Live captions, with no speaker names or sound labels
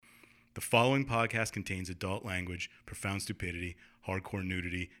following podcast contains adult language, profound stupidity, hardcore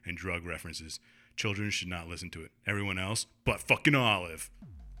nudity, and drug references. Children should not listen to it. Everyone else, but fucking Olive.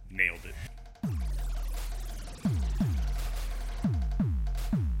 Nailed it.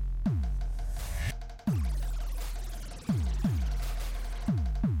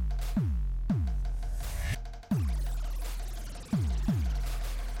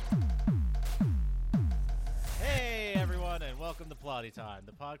 Welcome to Plotty Time,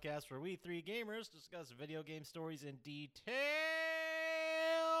 the podcast where we three gamers discuss video game stories in detail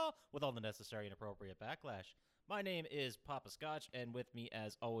with all the necessary and appropriate backlash. My name is Papa Scotch, and with me,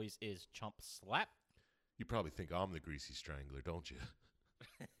 as always, is Chump Slap. You probably think I'm the greasy strangler, don't you?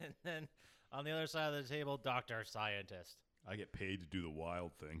 And then on the other side of the table, Dr. Scientist. I get paid to do the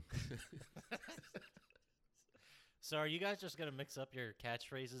wild thing. So are you guys just going to mix up your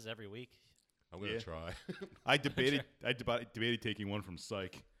catchphrases every week? I'm going to try. I debated taking one from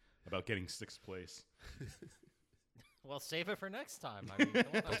Psych about getting 6th place. Well, save it for next time. I mean,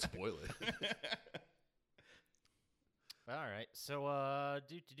 Don't spoil it. All right. So,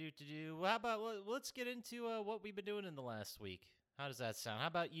 how about let's get into what we've been doing in the last week. How does that sound? How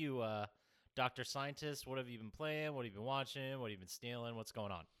about you, Dr. Scientist? What have you been playing? What have you been watching? What have you been stealing? What's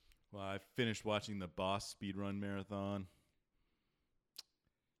going on? Well, I finished watching the Boss Speedrun Marathon.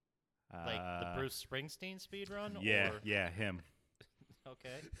 Like the Bruce Springsteen speedrun? Yeah, him.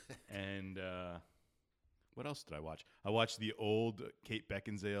 Okay. And what else did I watch? I watched the old Kate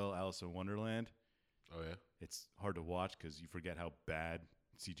Beckinsale Alice in Wonderland. Oh, yeah? It's hard to watch because you forget how bad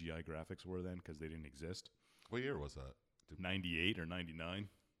CGI graphics were then because they didn't exist. What year was that? 98 or 99.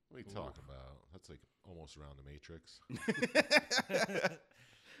 What are you talking about? That's like almost around the Matrix.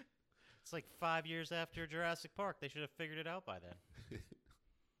 It's like 5 years after Jurassic Park. They should have figured it out by then.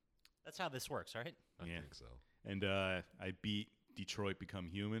 That's how this works, right? I think so. And I beat Detroit Become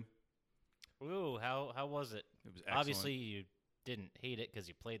Human. Ooh, how was it? It was excellent. Obviously, you didn't hate it because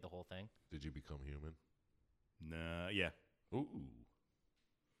you played the whole thing. Did you become human? Nah, yeah. Ooh.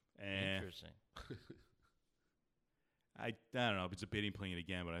 Interesting. I don't know. I'm debating playing it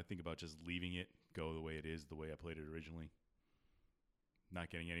again, but I think about just leaving it go the way it is, the way I played it originally.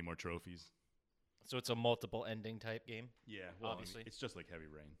 Not getting any more trophies. So it's a multiple ending type game? Yeah, well, obviously. It's just like Heavy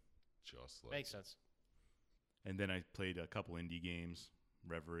Rain. Just like Makes sense. And then I played a couple indie games,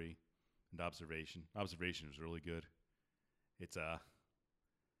 Reverie and Observation. Observation was really good. It's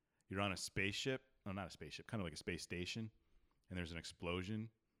you're on a spaceship. No, not a spaceship. Kind of like a space station. And there's an explosion,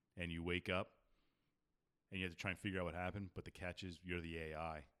 and you wake up, and you have to try and figure out what happened. But the catch is you're the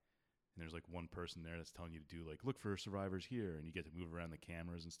AI, and there's like one person there that's telling you to do like look for survivors here, and you get to move around the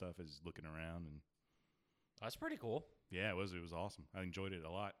cameras and stuff as looking around. And That's pretty cool. yeah, it was awesome. I enjoyed it a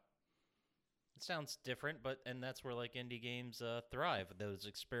lot. It sounds different, and that's where like indie games thrive. Those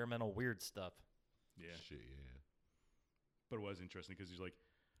experimental weird stuff. Yeah. shit, yeah. But it was interesting because he's like,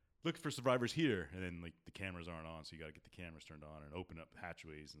 look for survivors here. And then like the cameras aren't on, so you got to get the cameras turned on and open up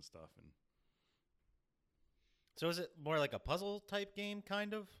hatchways and stuff. And So is it more like a puzzle type game,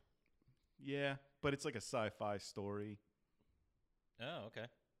 kind of? yeah, but it's like a sci-fi story. Oh, okay.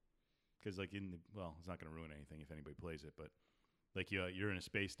 Because like it's not going to ruin anything if anybody plays it. But like you're in a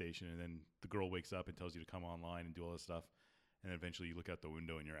space station, and then the girl wakes up and tells you to come online and do all this stuff. And then eventually you look out the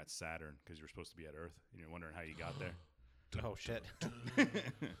window and you're at Saturn because you're supposed to be at Earth. And you're wondering how you got there. Oh, shit.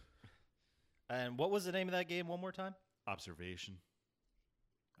 And what was the name of that game one more time? Observation.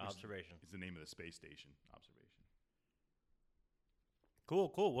 Observation. It's the name of the space station. Observation.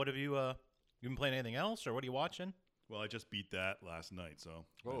 Cool. What have you been playing anything else, or what are you watching? Well, I just beat that last night, so.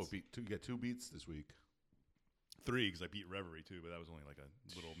 Oh, you get 2 beats this week. 3 because I beat Reverie too, but that was only like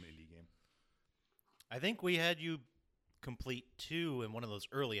a little indie game. I think we had you complete 2 in one of those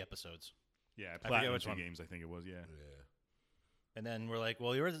early episodes. Yeah, I forget Platinum which 2 one. games, I think it was, yeah. Yeah. And then we're like,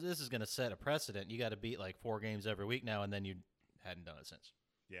 well, this is going to set a precedent. You got to beat like 4 games every week now, and then you hadn't done it since.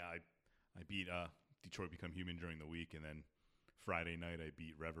 Yeah, I beat Detroit Become Human during the week, and then Friday night I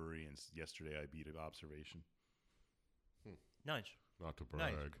beat Reverie, and yesterday I beat Observation. Nice. Not to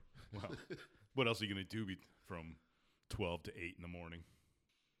Nice. brag. Well, what else are you going to do from 12 to 8 in the morning?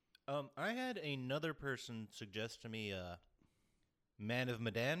 I had another person suggest to me Man of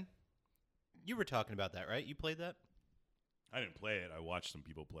Medan. You were talking about that, right? You played that? I didn't play it. I watched some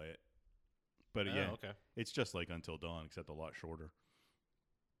people play it. But yeah, okay. It's just like Until Dawn, except a lot shorter.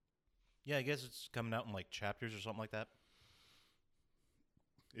 Yeah, I guess it's coming out in like chapters or something like that.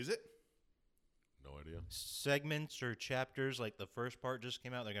 Is it? No idea. Segments or chapters, like the first part just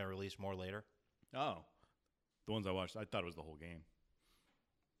came out. They're going to release more later. Oh. The ones I watched, I thought it was the whole game.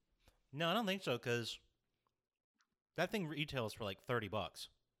 No, I don't think so, because that thing retails for like $30.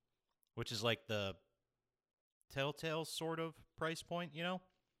 which is like the Telltale sort of price point, you know?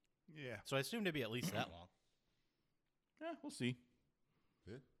 Yeah. So I assume to be at least that long. Yeah, we'll see.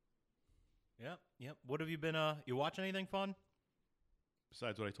 Yep, yep. What have you been, you watch anything fun?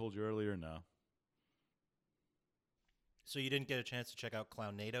 Besides what I told you earlier, no. So you didn't get a chance to check out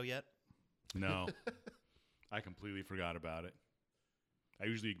Clownado yet? No. I completely forgot about it. I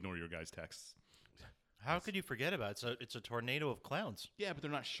usually ignore your guys' texts. How could you forget about it? So it's a tornado of clowns. Yeah, but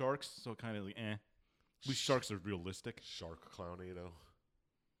they're not sharks, so kind of like, eh. At least sharks are realistic. Shark Clownado.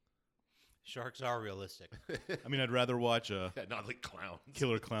 Sharks are realistic. I mean, I'd rather watch Yeah, not like clowns.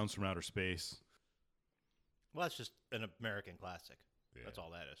 Killer Clowns from Outer Space. Well, that's just an American classic. Yeah. That's all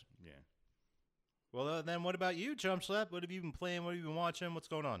that is. Yeah. Well, then what about you, Chump Slap? What have you been playing? What have you been watching? What's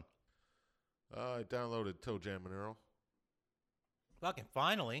going on? I downloaded Toe Jam Monero. Fucking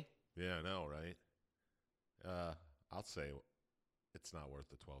finally. Yeah, I know, right? I'll say it's not worth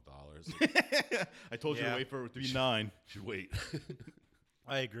the $12. I told you Yeah. to wait for it to be 9. Should wait.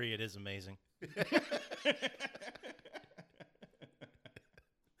 I agree. It is amazing.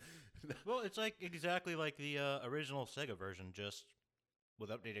 Well, it's like exactly like the original Sega version, just with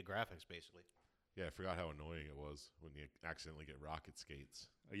updated graphics, basically. Yeah, I forgot how annoying it was when you accidentally get rocket skates.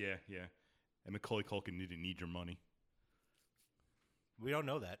 Yeah, yeah. And Macaulay Culkin didn't need your money. We don't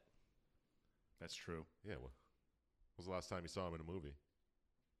know that. That's true. Yeah, when was the last time you saw him in a movie?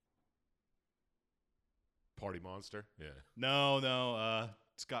 Party Monster? Yeah. No,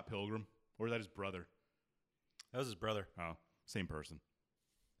 Scott Pilgrim. Or is that his brother? That was his brother. Oh, same person.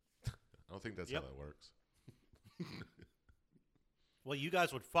 I don't think that's Yep. how that works. Well, you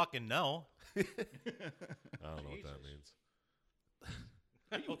guys would fucking know. I don't know what that Jesus. means.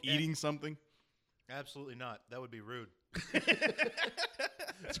 Are you Okay. eating something? Absolutely not. That would be rude.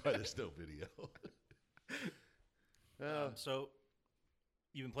 That's why there's no video. So,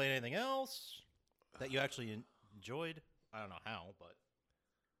 you been playing anything else that you actually enjoyed? I don't know how, but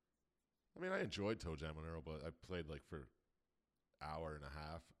I mean, I enjoyed Toe Jam Monero, but I played like for hour and a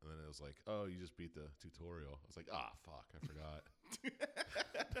half, and then it was like, oh, you just beat the tutorial. I was like, ah, fuck, I forgot.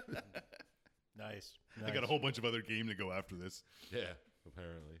 nice. I got a whole bunch of other game to go after this. Yeah,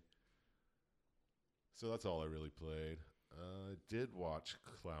 apparently. So that's all I really played. I did watch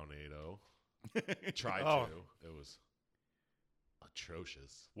Clownado. Tried Oh. to. It was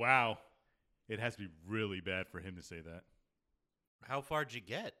atrocious. Wow. It has to be really bad for him to say that. How far'd you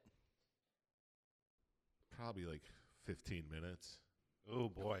get? Probably like 15 minutes. Oh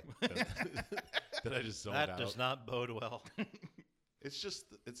boy, Then I just zoned that out. does not bode well.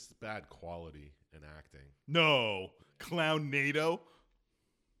 It's bad quality in acting. No. Clownado?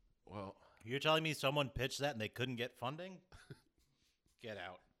 Well, You're telling me someone pitched that and they couldn't get funding? Get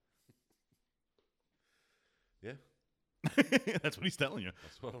out. yeah, That's what he's telling you.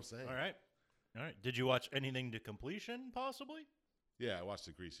 that's what I'm saying. All right. All right. Did you watch anything to completion, possibly? Yeah, I watched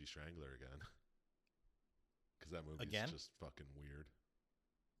The Greasy Strangler again. Because that movie's Again? just fucking weird.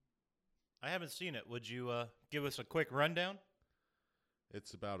 I haven't seen it. Would you give us a quick rundown?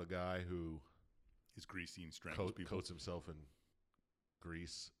 It's about a guy who He's greasy and strangles people. coats himself in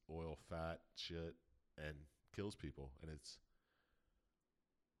grease, oil, fat, shit, and kills people. And it's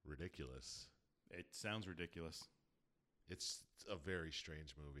ridiculous. It sounds ridiculous. It's a very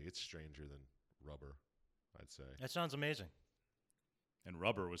strange movie. It's stranger than Rubber, I'd say. That sounds amazing. And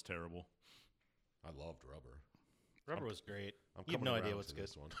Rubber was terrible. I loved Rubber. Rubber was great. I'm You have coming no idea around what's to good.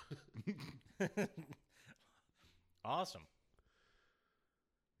 this one. Awesome.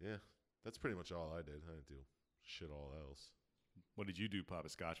 Yeah, that's pretty much all I did. I didn't do shit all else. What did you do, Papa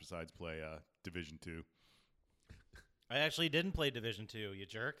Scotch, besides play Division 2? I actually didn't play Division 2, you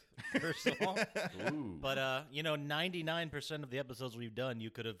jerk. First of all. Ooh. But 99% of the episodes we've done, you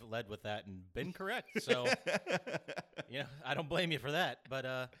could have led with that and been correct. So, yeah, I don't blame you for that. But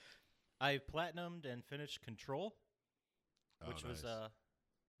I platinumed and finished Control, Oh, which was nice.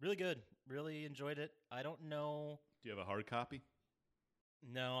 really good. Really enjoyed it. I don't know. Do you have a hard copy?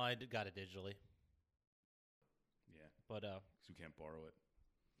 No, I got it digitally. Yeah, But because we can't borrow it.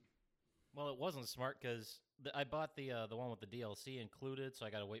 well, it wasn't smart because I bought the one with the DLC included, so I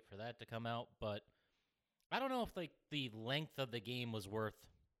got to wait for that to come out. But I don't know if like the length of the game was worth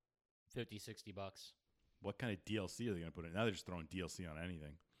 $50, $60. What kind of DLC are they going to put in? Now they're just throwing DLC on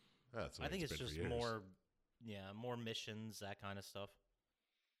anything. That's the I way think it's been for just years. more missions, that kind of stuff.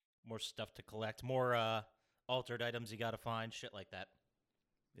 More stuff to collect, more altered items you got to find, shit like that.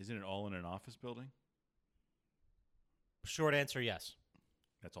 Isn't it all in an office building? Short answer, yes.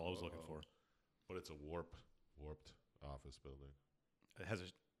 That's all I was looking Oh. for. But it's a warped office building. It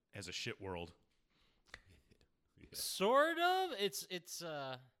has a shit world. Yeah. Sort of. It's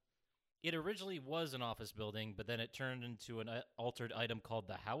it originally was an office building, but then it turned into an altered item called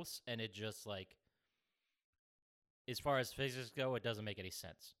the house, and it just like, as far as physics go, it doesn't make any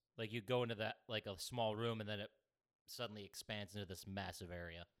sense. Like you go into that like a small room, and then it suddenly expands into this massive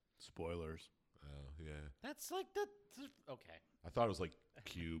area. Spoilers. Oh, yeah. That's like the okay. I thought it was like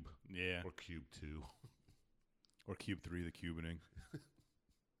Cube Yeah. or Cube 2. Or Cube 3, the cubining.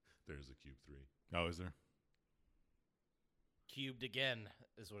 There's a Cube 3. Oh, is there? Cubed again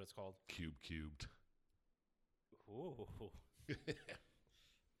is what it's called. Cube cubed. Ooh.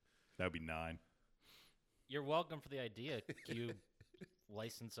 That would be 9. You're welcome for the idea, Cube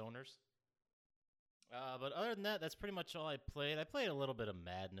license owners. But other than that, that's pretty much all I played. I played a little bit of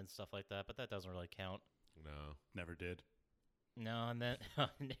Madden and stuff like that, but that doesn't really count. No. Never did. No, and then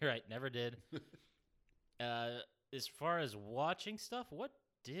right, never did. As far as watching stuff, what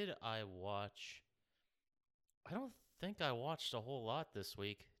did I watch? I don't think I watched a whole lot this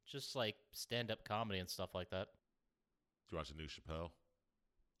week. Just like stand-up comedy and stuff like that. Did you watch the new Chappelle?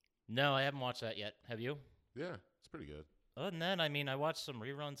 No, I haven't watched that yet. Have you? Yeah, it's pretty good. Other than that, I mean, I watched some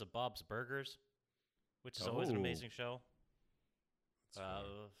reruns of Bob's Burgers, which is always an Oh. amazing show. It's fun.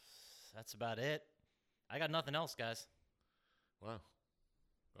 That's about it. I got nothing else, guys. Wow.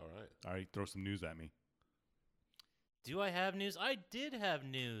 All right. All right, throw some news at me. Do I have news? I did have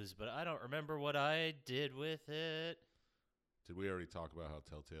news, but I don't remember what I did with it. Did we already talk about how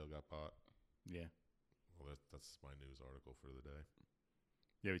Telltale got bought? Yeah. Well, that's my news article for the day.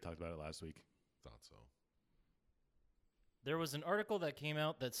 Yeah, we talked about it last week. Thought so. There was an article that came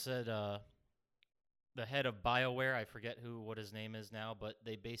out that said the head of BioWare, I forget what his name is now, but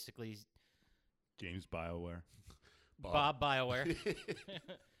they basically James BioWare. Bob BioWare.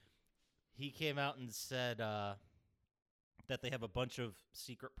 He came out and said that they have a bunch of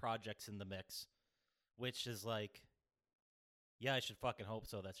secret projects in the mix, which is like, yeah, I should fucking hope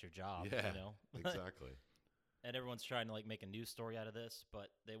so. That's your job, Yeah, you know? exactly. And everyone's trying to like make a news story out of this, but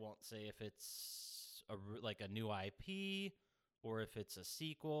they won't say if it's like a new IP or if it's a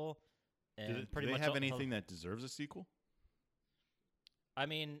sequel. And Do they have anything that deserves a sequel? I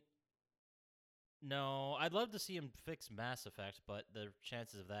mean, no, I'd love to see him fix Mass Effect, but the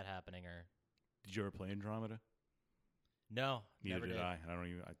chances of that happening are Did you ever play Andromeda? no. Neither never did I. I don't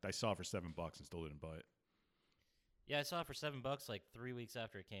even. I saw it for $7 and still didn't buy it. Yeah, I saw it for $7 like 3 weeks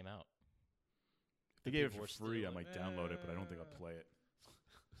after it came out. If they gave it people for were free, still I like, might download it, but I don't think I'll play it.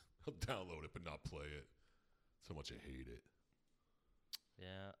 I'll download it but not play it. So much I hate it.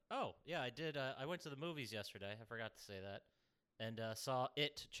 Yeah. Oh, yeah, I did. I went to the movies yesterday. I forgot to say that. And saw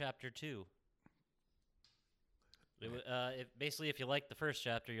It Chapter 2. Basically, if you like the first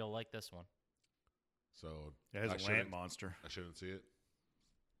chapter, you'll like this one. So It has I a shouldn't- land monster. I shouldn't see it.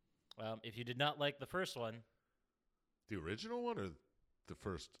 If you did not like the first one, The original one or the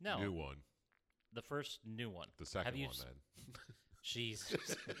first No. new one? the first new one. The second Have you one, s- then.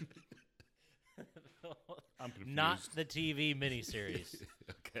 Jesus. I'm confused. Not the TV miniseries.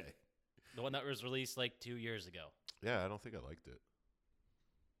 Okay. The one that was released like 2 years ago. Yeah, I don't think I liked it.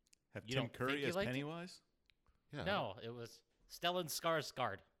 Have You Tim don't think Curry you as liked it? Pennywise? Yeah. No, it was Stellan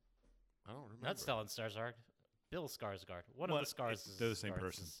Skarsgård. I don't remember. Not Stellan Skarsgård. Bill Skarsgård. One What? of the Scars. They're the same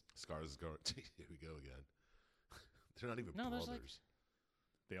person. Scars is going. Here we go again. They're not even No, there's brothers.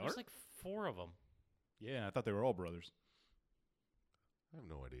 They are? There's like 4 of them. Yeah, I thought they were all brothers. I have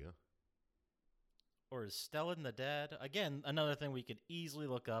no idea. Or is Stellan the dad? Again, another thing we could easily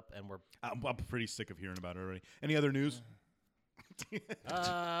look up, and we're I'm pretty sick of hearing about it already. Any other news?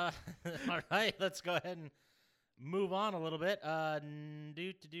 all right. Let's go ahead and move on a little bit.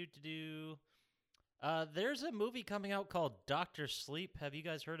 There's a movie coming out called Doctor Sleep. Have you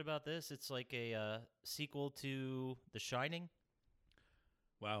guys heard about this? It's like a sequel to The Shining.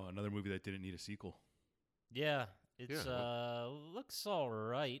 Wow, another movie that didn't need a sequel. Yeah, it's Yeah, looks all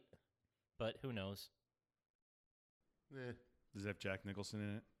right, but who knows? Does it have Jack Nicholson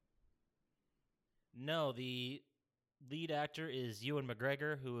in it? No, the lead actor is Ewan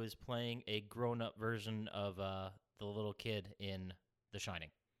McGregor, who is playing a grown-up version of the little kid in The Shining.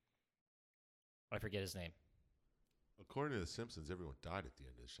 I forget his name. According to The Simpsons, everyone died at the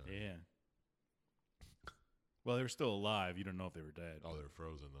end of the show. Yeah. Well, they were still alive. You don't know if they were dead. Oh, they're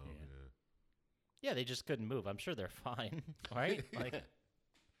frozen though. Yeah. Yeah. Yeah, they just couldn't move. I'm sure they're fine, right? Like,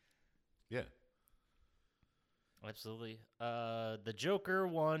 Yeah. absolutely. The Joker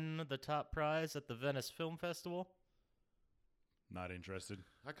won the top prize at the Venice Film Festival. Not interested.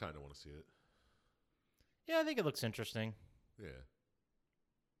 I kind of want to see it. Yeah, I think it looks interesting. Yeah.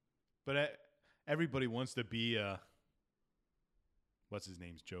 But everybody wants to be what's his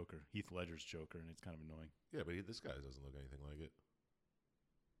name's Joker? Heath Ledger's Joker, and it's kind of annoying. Yeah, but this guy doesn't look anything like it.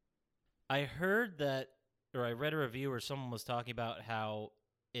 I heard that, or I read a review where someone was talking about how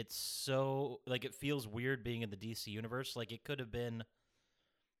it's so, like, it feels weird being in the DC universe. Like, it could have been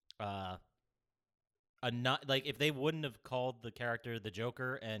a not, like, if they wouldn't have called the character the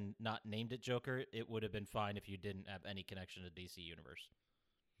Joker and not named it Joker, it would have been fine if you didn't have any connection to DC universe.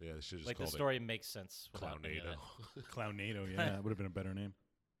 Yeah, they should just Like, the called story makes sense. it without any of Clownado. that. Clownado, yeah, that would have been a better name.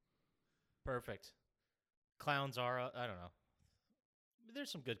 Perfect. Clowns are, I don't know. There's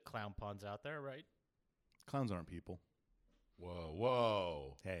some good clown puns out there, right? Clowns aren't people.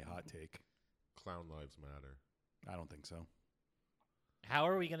 Whoa. Hey, hot take. Clown lives matter. I don't think so. How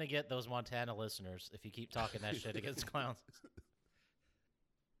are we going to get those Montana listeners if you keep talking that shit against clowns?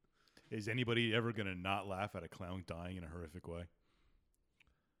 Is anybody ever going to not laugh at a clown dying in a horrific way?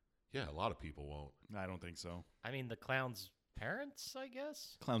 Yeah, a lot of people won't. I don't think so. I mean, the clown's parents, I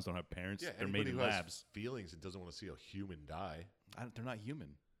guess? Clowns don't have parents. Yeah, They're made anybody in who has labs. feelings and doesn't want to see a human die. They're not human.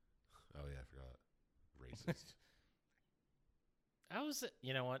 Oh yeah, I forgot. Racist. How is it?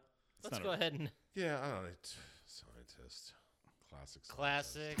 You know what? It's Let's not go a- ahead and Yeah, I don't know. Scientist. Classic.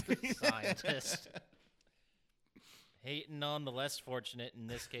 classic scientist. Hating on the less fortunate in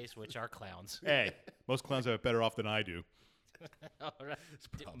this case, which are clowns. Hey, most clowns have it better off than I do. All right. It's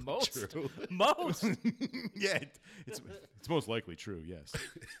probably Most. true. Most. Yeah, it's most likely true, yes.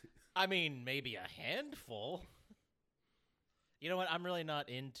 I mean, maybe a handful. You know what? I'm really not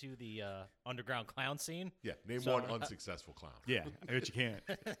into the underground clown scene. Yeah, name So, one unsuccessful clown. Yeah, I bet you can't.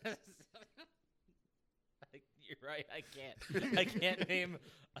 You're right. I can't name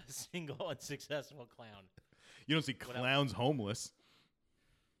a single unsuccessful clown. You don't see What clowns homeless.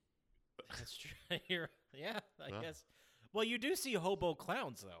 That's true. Yeah, I Huh? guess. Well, you do see hobo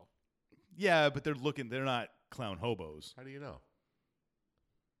clowns though. Yeah, but they're not clown hobos How do you know?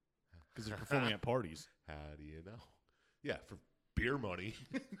 because they're performing at parties. How do you know? Yeah, for beer money.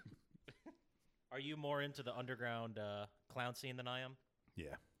 Are you more into the underground clown scene than I am?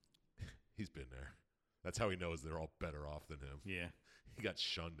 Yeah, He's been there. That's how he knows they're all better off than him. yeah. He got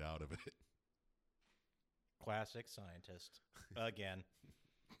shunned out of it. Classic scientist again.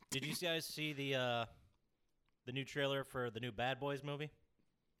 Did you guys see the new trailer for the new Bad Boys movie?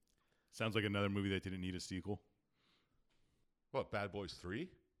 Sounds like another movie that didn't need a sequel. What, Bad Boys 3?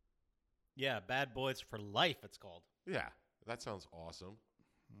 Yeah, Bad Boys for Life. It's called. Yeah, that sounds awesome.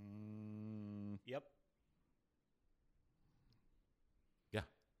 Yep. Yeah,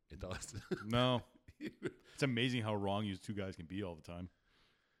 it does. No, it's amazing how wrong you two guys can be all the time.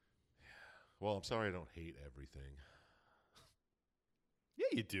 Well, I'm sorry I don't hate everything. Yeah,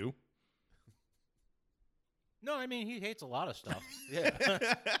 you do. No, I mean he hates a lot of stuff, Yeah.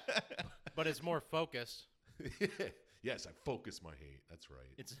 but it's more focused. Yes, I focus my hate. That's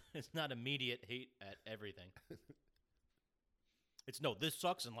right. It's not immediate hate at everything. It's no, this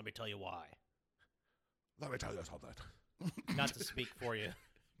sucks, and let me tell you why. Let me tell you something. Not to speak for you,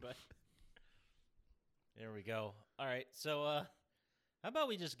 but there we go. All right, so how about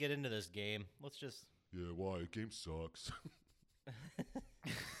we just get into this game? Let's just. Yeah, why? The game sucks.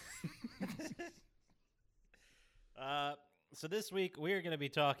 So this week we're going to be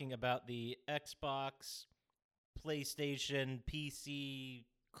talking about the Xbox, PlayStation, PC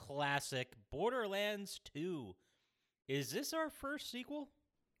classic Borderlands 2. Is this our first sequel?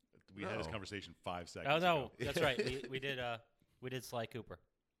 We had this No. conversation 5 seconds Oh no, ago. that's right. We did Sly Cooper.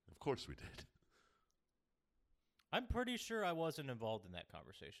 Of course we did. I'm pretty sure I wasn't involved in that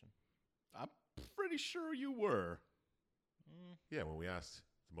conversation. I'm pretty sure you were. Yeah, when we asked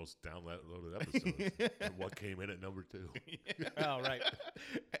the most downloaded episodes and what came in at number 2. Oh, right.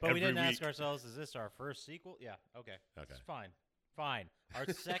 But we didn't Every ask week. ourselves, is this our first sequel? Yeah, okay. Okay. It's fine. Fine. Our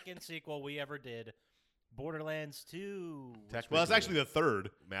second sequel we ever did, Borderlands 2. Well, it's actually the third.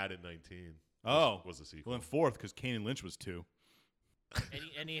 Madden 19. Oh. was a sequel. Well, then fourth because Kane and Lynch was 2.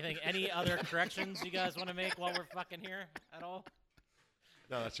 Any other corrections you guys want to make while we're fucking here at all?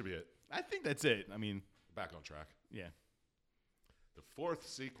 No, that should be it. I think that's it. I mean, Back on track. yeah. The fourth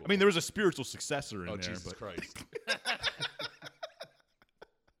sequel. I mean, there was a spiritual successor in oh there. Jesus But Christ!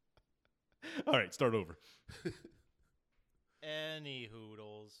 all right, start over. Any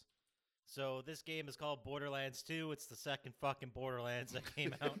hoodles. So this game is called Borderlands 2. It's the second fucking Borderlands that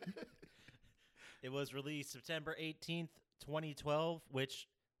came out. It was released September 18th, 2012, which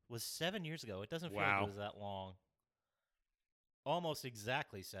was 7 years ago. It doesn't feel like Wow. it was that long. Almost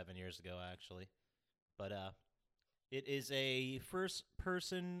exactly 7 years ago, actually. But it is a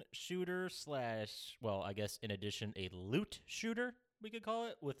first-person shooter slash, well, I guess in addition, a loot shooter, we could call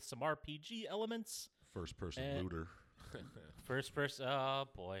it, with some RPG elements. First person Eh. looter. First person. Oh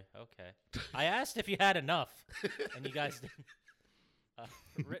boy. Okay. I asked if you had enough, and you guys didn't.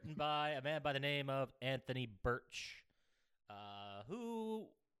 written by a man by the name of Anthony Birch, who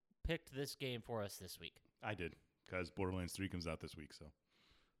picked this game for us this week. I did, because Borderlands 3 comes out this week, so.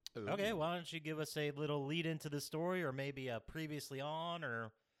 Okay, why don't you give us a little lead into the story, or maybe a previously on,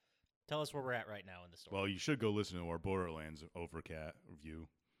 or tell us where we're at right now in the story. Well, you should go listen to our Borderlands Overcat review,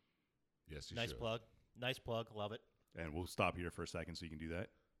 Yes, you Nice should. plug. Nice plug. Love it. and we'll stop here for a second so you can do that.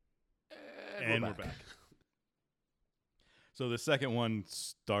 And we're back. So the second one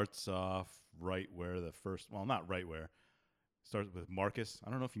starts off right where the first, well, not right where, starts with Marcus. I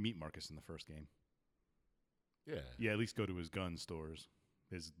don't know if you meet Marcus in the first game. Yeah. Yeah, at least go to his gun stores,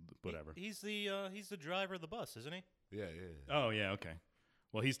 his whatever. He's the driver of the bus, isn't he? Yeah. Oh, yeah, okay.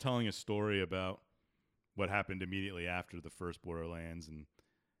 Well, he's telling a story about what happened immediately after the first Borderlands, and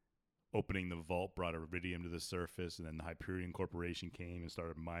opening the vault brought iridium to the surface, and then the Hyperion Corporation came and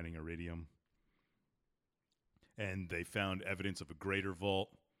started mining iridium. And they found evidence of a greater vault,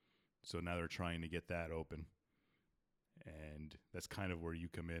 so now they're trying to get that open. And that's kind of where you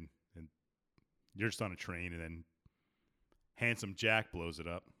come in. And you're just on a train, and then Handsome Jack blows it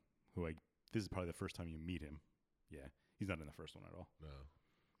up, this is probably the first time you meet him. Yeah, he's not in the first one at all. No.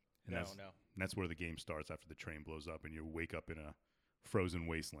 And No. and that's where the game starts after the train blows up and you wake up in a frozen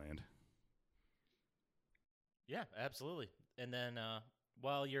wasteland. Yeah, absolutely. And then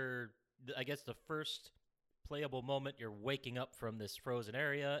while I guess the first playable moment, you're waking up from this frozen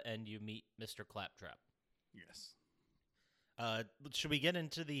area and you meet Mr. Claptrap. Yes. Should we get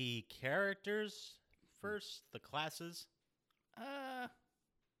into the characters first, the classes? Yeah,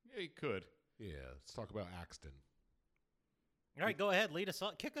 you could. Yeah. Let's talk about Axton. All right, go ahead, lead us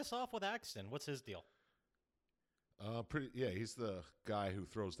off. Kick us off with Axton. What's his deal? He's the guy who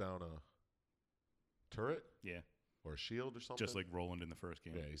throws down a turret Yeah, or a shield or something. just like Roland in the first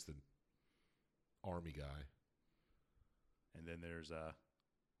game. Yeah, he's the army guy. And then there's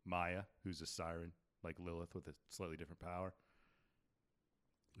Maya, who's a siren, like Lilith, with a slightly different power.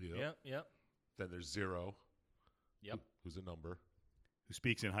 Yep. Then there's Zero. Yep. Who's a number. Who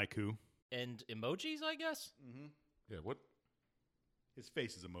speaks in haiku. And emojis, I guess? Mm-hmm. Yeah, what His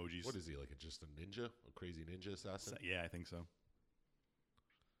face is emojis. is he, like just a ninja? A crazy ninja assassin? Yeah, I think so.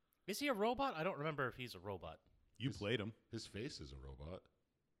 Is he a robot? I don't remember if he's a robot. You His- played him. His face is a robot.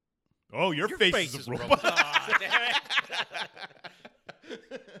 Oh, your face is a robot. Aw, damn it.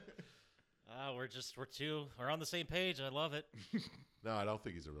 We're on the same page. I love it. No, I don't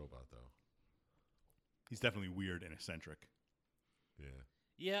think he's a robot, though. He's definitely weird and eccentric. Yeah.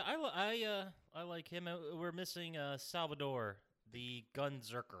 Yeah, I like him. We're missing Salvador, the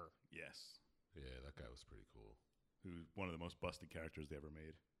Gunzerker. Yes. Yeah, that guy was pretty cool. Who's one of the most busted characters they ever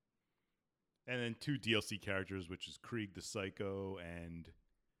made. And then 2 DLC characters, which is Krieg the Psycho and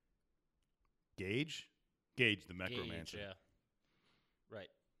Gage? Gage the Mechromancer. Gage, yeah. Right.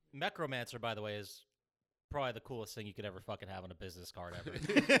 Mechromancer, by the way, is probably the coolest thing you could ever fucking have on a business card ever.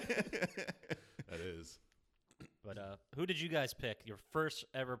 That is. But who did you guys pick? Your first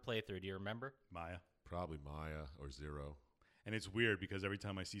ever playthrough, do you remember? Maya. Probably Maya or Zero. And it's weird because every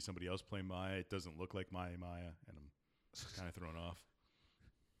time I see somebody else play Maya, it doesn't look like Maya, and I'm kind of thrown off.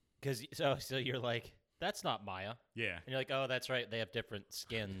 Because so you're like, that's not Maya. Yeah. And you're like, oh, that's right. They have different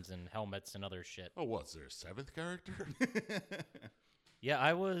skins and helmets and other shit. Oh, what's there? A 7th character? Yeah,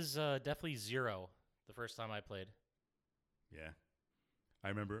 I was definitely Zero the first time I played. Yeah. I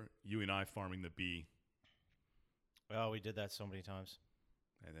remember you and I farming the bee, Oh, we did that so many times.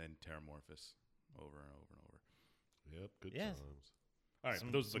 and then Terramorphous over and over and over. Yep, good Yeah. times. All right, Some-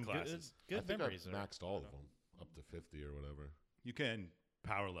 but those are the some good- classes. Good, I think memories. I there. maxed all of them up to 50 or whatever. You can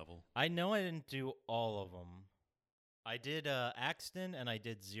power level. I know I didn't do all of them. I did Axton and I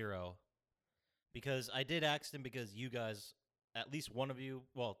did Zero. Because I did Axton because you guys, at least one of you,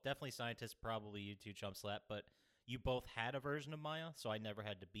 well, definitely Scientist, probably you two, Chump Slap, but you both had a version of Maya, so I never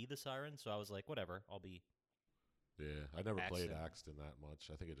had to be the Siren, so I was like, whatever, I'll be. Yeah, I never played Axton. Axton that much.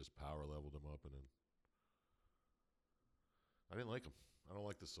 I think I just power leveled him up and then. I didn't like him. I don't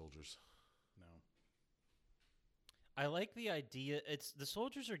like the soldiers. No. I like the idea. The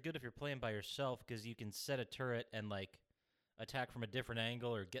soldiers are good if you're playing by yourself because you can set a turret and like attack from a different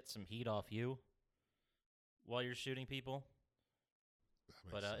angle or get some heat off you while you're shooting people.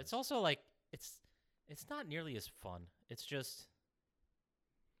 That But makes it's sense. also like it's not nearly as fun. It's just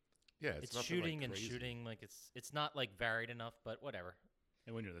yeah, it's nothing, shooting like, and crazy. shooting. Like it's not like varied enough. But whatever.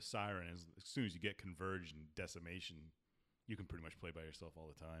 And when you're the Siren, as soon as you get Converge and Decimation, you can pretty much play by yourself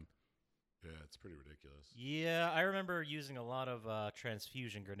all the time. Yeah, it's pretty ridiculous. Yeah, I remember using a lot of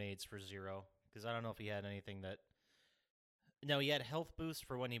transfusion grenades for Zero because I don't know if he had anything that. No, he had health boost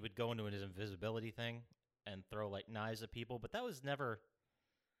for when he would go into his invisibility thing, and throw like knives at people, but that was never.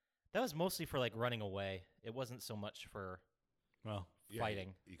 That was mostly for like running away. It wasn't so much for Well,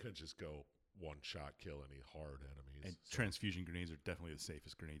 fighting. You couldn't just go one shot kill any hard enemies. and So transfusion grenades are definitely the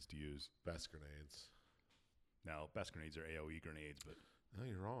safest grenades to use. best grenades. Now, best grenades are AoE grenades, but No,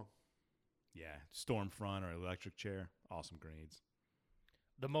 you're wrong. yeah, Stormfront or Electric Chair, awesome grenades.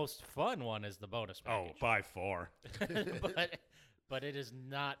 The most fun one is the bonus Oh, package. by far. but it is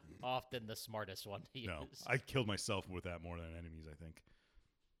not often the smartest one to use. No, I killed myself with that more than enemies, I think.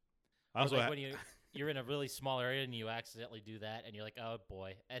 I Or also like when you're in a really small area and you accidentally do that and you're like, oh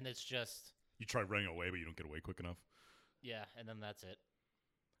boy, and it's just you try running away, but you don't get away quick enough. yeah, and then that's it.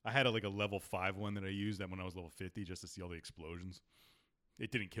 I had like a level 5 one that I used that when I was level 50 just to see all the explosions.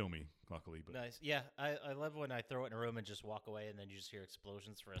 It didn't kill me, luckily, but Nice. Yeah, I love when I throw it in a room and just walk away and then you just hear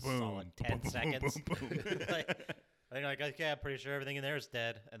explosions for a boom, solid boom, 10 boom, seconds. boom, boom, boom. like, and you're like, okay, I'm pretty sure everything in there is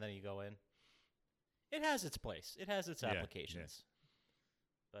dead, and then you go in. It has its place. It has its Yeah, yeah. applications.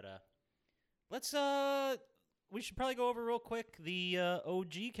 But let's we should probably go over real quick the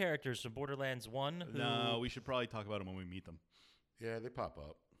OG characters from Borderlands 1. Who, No, we should probably talk about them when we meet them. Yeah, they pop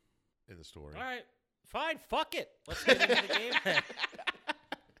up in the story. all right, fine, fuck it. Let's get into the game then.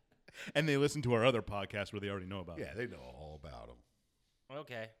 And they listen to our other podcast where they already know about Yeah, it. they know all about them.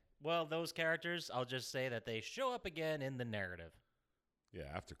 Okay. Well, those characters, I'll just say that they show up again in the narrative. Yeah,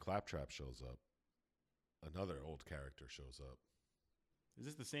 after Claptrap shows up, another old character shows up. Is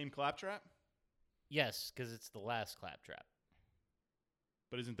this the same Claptrap? Yes, because it's the last Claptrap.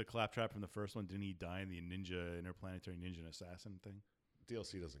 But isn't the Claptrap from the first one, didn't he die in the interplanetary ninja assassin thing?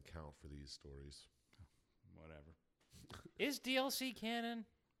 DLC doesn't count for these stories. Whatever. Is DLC canon?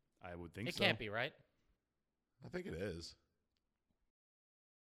 I would think It so. can't be, right? I think it is.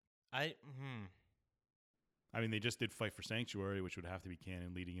 I I mean, they just did Fight for Sanctuary, which would have to be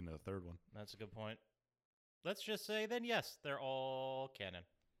canon leading into the third one. That's a good point. Let's just say then yes, they're all canon.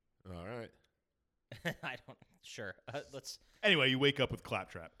 All right. I don't. Sure. Let's. Anyway, you wake up with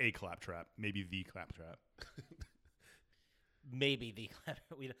Claptrap, a Claptrap, maybe the Claptrap. Maybe the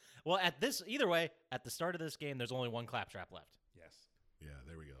well at this either way at the start of this game there's only one Claptrap left. Yes. Yeah,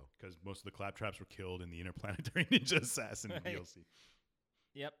 there we go. Because most of the Claptraps were killed in the interplanetary ninja assassin Right. DLC.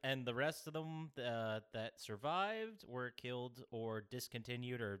 Yep, and the rest of them that survived were killed or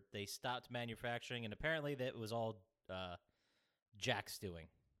discontinued or they stopped manufacturing, and apparently that was all Jack's doing.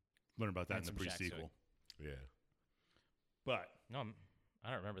 Learn about that And in the some Shaxx pre-sequel. Yeah. But No, I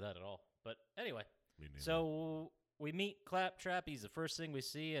don't remember that at all. But anyway, Me neither. so we meet Claptrap. He's the first thing we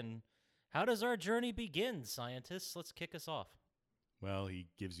see, and how does our journey begin, scientists? Let's kick us off. well, he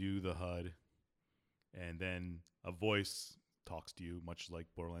gives you the HUD, and then a voice talks to you, much like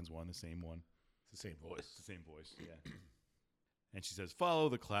Borderlands 1, the same one. it's the same voice. It's the same voice, yeah. And she says, follow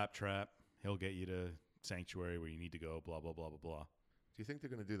the Claptrap. He'll get you to Sanctuary where you need to go, blah, blah, blah, blah, blah. Do you think they're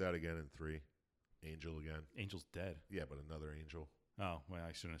going to do that again in 3? Angel again? Angel's dead. Yeah, but another angel. Oh, well,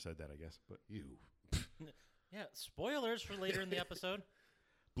 I shouldn't have said that, I guess. But You. Yeah, spoilers for later in the episode.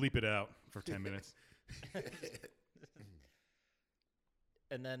 bleep it out for 10 minutes.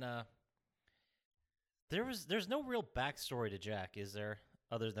 And then there's no real backstory to Jack, is there?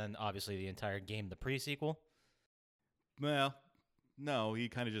 Other than obviously the entire game, the pre-sequel. Well, no, he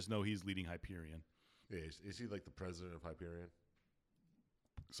kind of just know he's leading Hyperion. Yeah, is he like the president of Hyperion?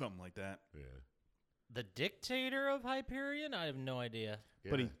 Something like that. Yeah. The dictator of Hyperion? I have no idea.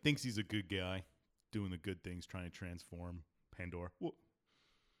 Yeah. But he thinks he's a good guy, doing the good things, trying to transform Pandora. Whoa.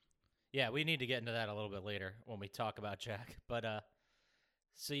 Yeah, we need to get into that a little bit later when we talk about Jack. But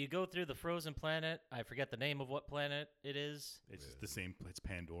so you go through the frozen planet. I forget the name of what planet it is. It's Yeah. the same. It's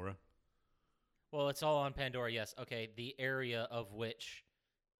Pandora. Well, it's all on Pandora, yes. Okay, the area of which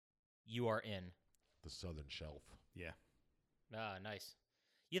you are in. the Southern Shelf. Yeah. Ah, nice.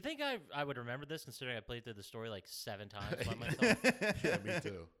 You think I would remember this considering I played through the story like 7 times by myself? Yeah, me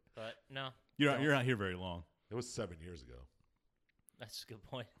too. But no, You're not here very long. It was 7 years ago. that's a good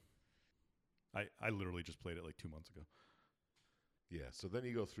point. I literally just played it like 2 months ago. Yeah, so then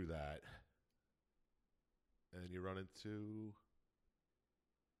you go through that, and you run into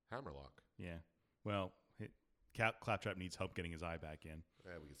Hammerlock. Yeah. Well, Claptrap needs help getting his eye back in,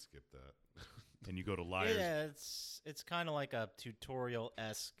 Yeah, we can skip that. and you go to Liar's. Yeah, it's kind of like a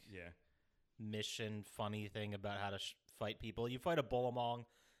tutorial-esque Yeah. mission, funny thing about how to fight people. You fight a Bolamong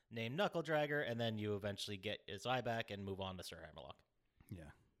named Knuckle Dragger, and then you eventually get his eye back and move on to Sir Hammerlock.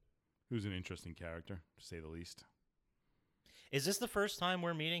 Yeah. Who's an interesting character, to say the least. Is this the first time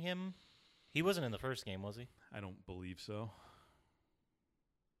we're meeting him? He wasn't in the first game, was he? I don't believe so.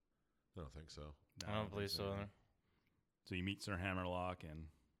 I don't think so. No, I don't think believe so. either. either. So you meet Sir Hammerlock, and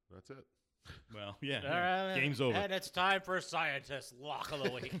That's it. Well, yeah. All right, Game's over. And it's time for scientist lock of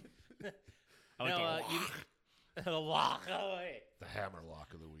the week. I like No, the the lock of the week. The hammer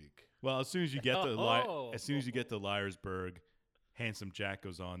lock of the week. Well, as soon as you get the Oh. as soon as you get to Liarsburg, Handsome Jack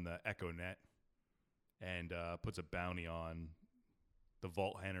goes on the Echo Net and puts a bounty on the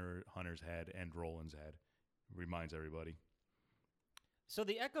Vault Hunter's head and Roland's head. Reminds everybody. So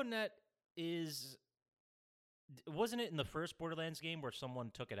the EchoNet wasn't it in the first Borderlands game where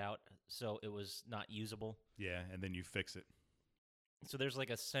someone took it out, so it was not usable? Yeah, and then you fix it. So there's like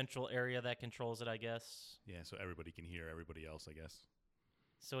a central area that controls it, I guess. Yeah, so everybody can hear everybody else, I guess.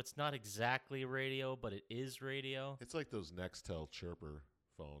 So it's not exactly radio, but it is radio. It's like those Nextel chirper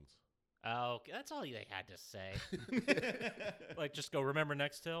phones. Oh, okay, that's all they had to say. Like, just go, remember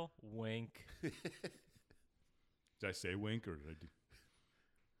Nextel? Wink. Did I say wink or did I do?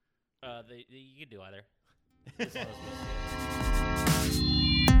 You can do either. As long as we see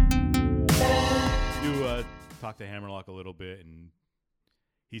it. You talked to Hammerlock a little bit, and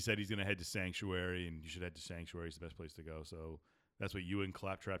he said he's going to head to Sanctuary, and you should head to Sanctuary. It's the best place to go. So that's what you and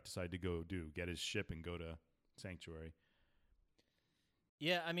Claptrap decided to go do, get his ship and go to Sanctuary.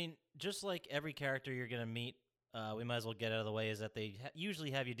 Yeah, I mean, just like every character you're going to meet, we might as well get out of the way, is that they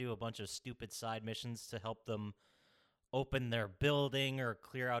usually have you do a bunch of stupid side missions to help them open their building or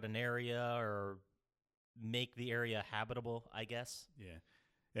clear out an area or make the area habitable, I guess. Yeah.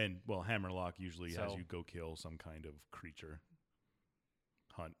 And, well, Hammerlock usually has So- you go kill some kind of creature.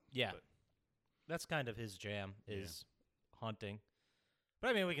 Hunt. Yeah. But- That's kind of his jam, Yeah. is hunting.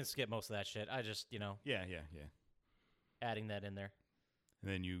 But, I mean, we can skip most of that shit. I just, Yeah. adding that in there.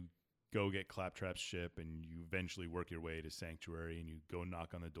 And then you go get Claptrap's ship, and you eventually work your way to Sanctuary, and you go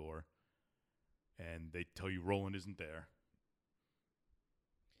knock on the door, and they tell you Roland isn't there.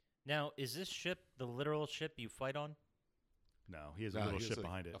 Now, is this ship the literal ship you fight on? No, he has a Nah, little he has ship like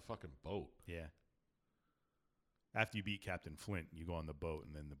behind it. A fucking boat. Yeah. After you beat Captain Flint, you go on the boat,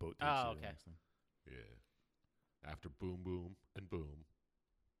 and then the boat takes Oh, you to okay. the next thing. Yeah. After Boom Boom and Boom,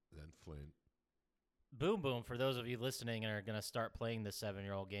 then Flint. Boom Boom, for those of you listening and are going to start playing the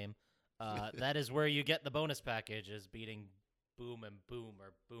 7-year-old game, that is where you get the bonus package, is beating Boom and Boom,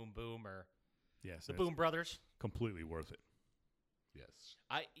 or Boom Boom, or Yes, the and it's Boom Brothers. completely worth it. Yes.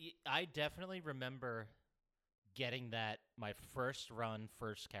 I definitely remember getting that my first run,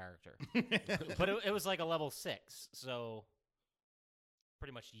 first character. But it was like a level 6, so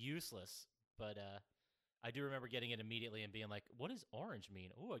pretty much useless. But I do remember getting it immediately and being like, what does orange mean?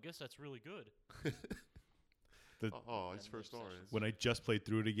 Oh, I guess that's really good. Oh, his And first obsessions. orange. When I just played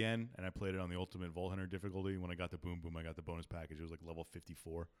through it again, and I played it on the Ultimate Vault Hunter difficulty, when I got the Boom Boom, I got the bonus package. It was like level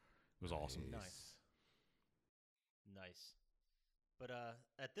 54. It was awesome. Nice. Nice. But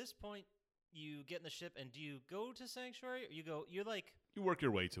at this point, you get in the ship, and do you go to Sanctuary? Or you're like, You work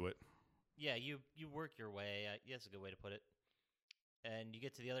your way to it. yeah, you work your way. Yeah, that's a good way to put it. And you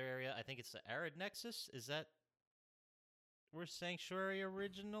get to the other area. I think it's the Arid Nexus. Is that where Sanctuary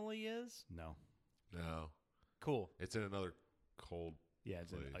originally is? No. No. Cool. It's in another cold. Yeah,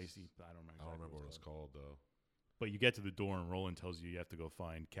 it's an Place. icy. I don't remember. I don't exactly remember what it's called, though. But you get to the door, and Roland tells you have to go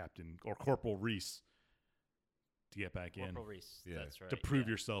find Captain or Corporal Reese to get back Corporal in Reese. Yeah. That's right. to prove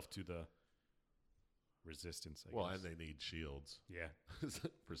yeah. yourself to the Resistance. I Well, guess. and they need shields Yeah.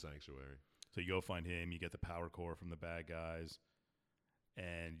 for Sanctuary. So you go find him. You get the power core from the bad guys,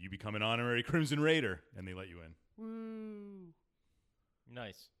 and you become an honorary Crimson Raider, and they let you in. Woo.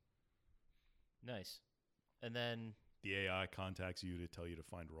 Nice. Nice. And then The AI contacts you to tell you to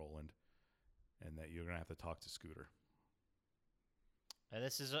find Roland, and that you're gonna have to talk to Scooter.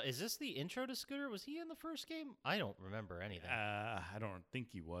 this is this the intro to Scooter? Was he in the first game? I don't remember anything. I don't think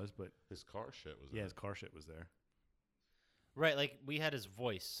he was, but His car shit was yeah, in his it. car shit was there. Right, like we had his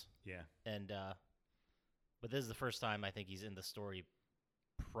voice, Yeah. and but this is the first time I think he's in the story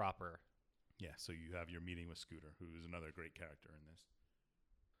proper. Yeah, so you have your meeting with Scooter, who is another great character in this.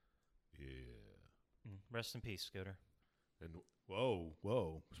 Yeah. Rest in peace, Scooter. And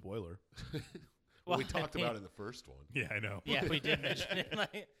Whoa, spoiler. well, we Well, talked about it in the first one. Yeah, I know. Yeah, we did mention it.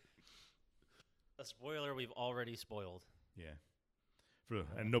 Like, a spoiler we've already spoiled. Yeah.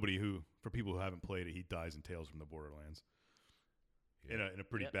 For people who haven't played it, he dies in Tales from the Borderlands Yeah. in a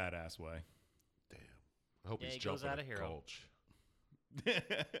pretty Yep. badass way. Damn. I hope Yeah, he's he goes jumping out a a hero. gulch.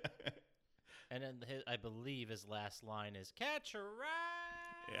 And then I believe his last line is "Catch a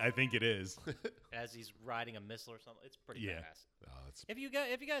ride" I think it is. as he's riding a missile or something. It's pretty Yeah. badass. Oh, that's If you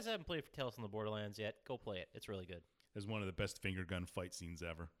guys haven't played Tales from the Borderlands yet, go play it. It's really good. It's one of the best finger gun fight scenes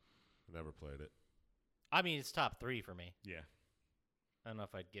ever. never played it. I mean, it's top 3 for me. Yeah. I don't know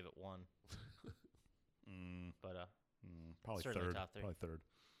if I'd give it 1, Mm, but probably Certainly third. top three. Probably third.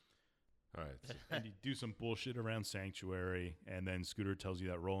 All right. And you do some bullshit around Sanctuary, and then Scooter tells you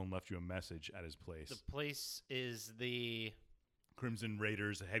that Roland left you a message at his place. The place is the Crimson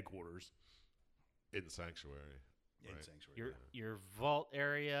Raiders headquarters In Sanctuary. in Right. Sanctuary. your vault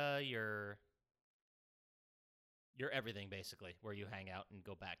area, your everything basically, where you hang out and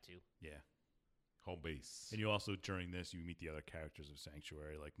go back to. Yeah. Home base. And you also, during this, you meet the other characters of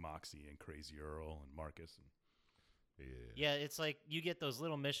Sanctuary, like Moxie and Crazy Earl and Marcus. And Yeah. Yeah, it's like you get those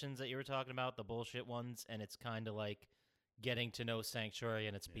little missions that you were talking about, the bullshit ones, and it's kind of like getting to know Sanctuary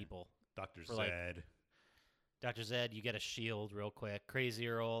and its Yeah. people. Dr. For, like, Zed. Dr. Zed, you get a shield real quick. Crazy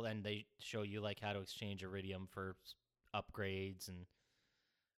Earl, and they show you like how to exchange iridium for upgrades. And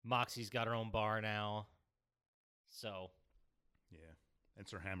Moxie's got her own bar now. So, Yeah. And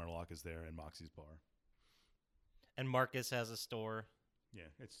Sir Hammerlock is there in Moxie's bar. and Marcus has a store. Yeah.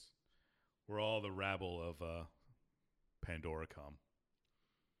 We're all the rabble of Pandora come.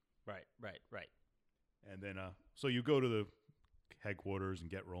 Right. And then, so you go to the headquarters and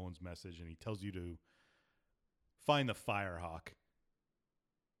get Roland's message, and he tells you to find the Firehawk.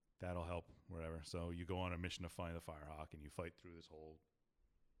 That'll help, whatever. So you go on a mission to find the Firehawk, and you fight through this whole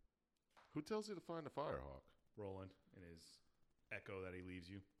Who tells you to find a Firehawk? Roland in his echo that he leaves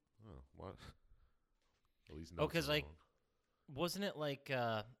you. Oh, what? At least Oh, notes 'cause, are like, wrong. Wasn't it like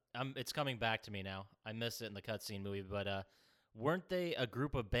it's coming back to me now. I missed it in the cutscene movie, but weren't they a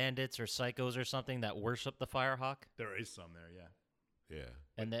group of bandits or psychos or something that worship the Firehawk? There is some there, yeah. Yeah.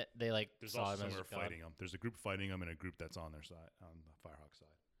 And that they like There's saw also him some as who a are god? fighting them. There's a group fighting them and a group that's on their side, on the Firehawk side.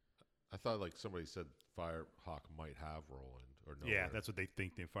 I thought like somebody said Firehawk might have Roland or no. Yeah, that's what they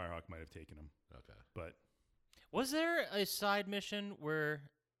think. The Firehawk might have taken him, okay. but Was there a side mission where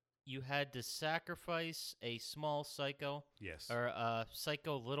you had to sacrifice a small psycho yes, or a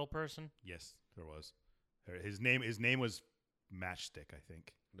psycho little person? yes, there was. His name was Matchstick, I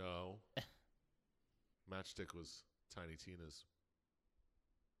think. No. Matchstick was Tiny Tina's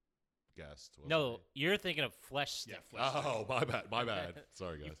guest. Wasn't No, you're thinking of Flesh Stick. he? Oh, my bad. My bad.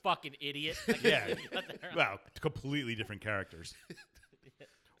 Sorry, You guys. fucking idiot. Yeah. Wow, completely different characters.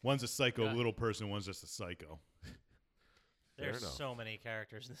 One's a psycho Yeah. little person. One's just a psycho. There's Fair enough. so many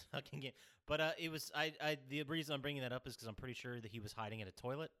characters in this fucking game. But it was the reason I'm bringing that up is because I'm pretty sure that he was hiding in a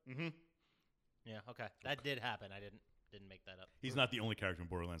toilet. Mm-hmm. Yeah, okay, that did happen. I didn't make that up. He's not the only character in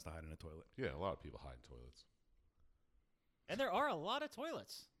Borderlands to hide in a toilet. Yeah, a lot of people hide in toilets. And there are a lot of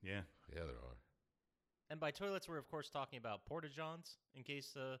toilets. Yeah. Yeah, there are. And by toilets, we're of course talking about porta-johns. In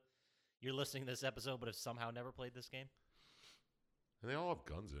case you're listening to this episode, but have somehow never played this game. And they all have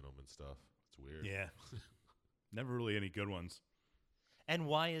guns in them and stuff. It's weird. Yeah. Never really any good ones. And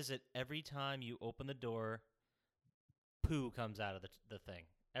why is it every time you open the door, poo comes out of the thing?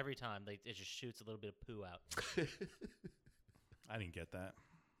 Every time it just shoots a little bit of poo out. I didn't get that.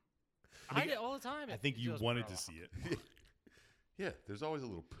 I did all the time. I think It you goes wanted wrong. to see it. Yeah, there's always a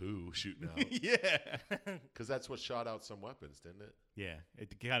little poo shooting out. Yeah. Because that's what shot out some weapons, didn't it? Yeah.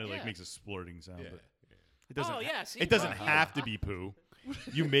 It kind of like Yeah. makes a splurting sound. Yeah. But it doesn't. Oh yeah, see, It doesn't fuck you. have to be poo.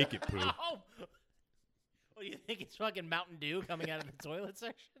 You make it poo. Oh. What do you think? It's fucking Mountain Dew coming out of the toilet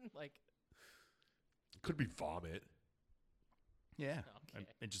section? Like, Could be vomit. Yeah. Okay.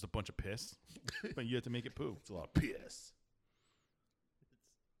 And just a bunch of piss. But you have to make it poo. It's a lot of piss.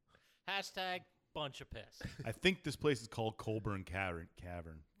 hashtag bunch of piss. I think this place is called Colburn Cavern.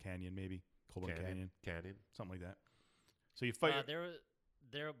 Canyon, maybe. Colburn Canyon. Canyon. Something like that. So you fight.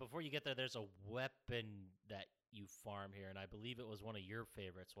 There. Before you get there, there's a weapon that you farm here, and I believe it was one of your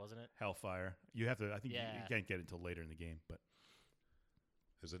favorites, wasn't it? Hellfire. You have to. I think you Yeah. can't get it until later in the game, but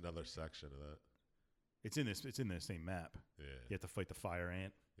There's another section of that. it's in this. It's in the same map. Yeah. You have to fight the fire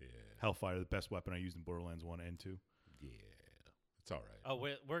ant. Yeah. Hellfire, the best weapon I used in Borderlands 1 and 2. Yeah. It's all right. Oh,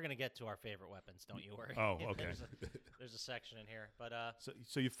 we're gonna get to our favorite weapons. Don't you worry. Oh, okay. There's a section in here, but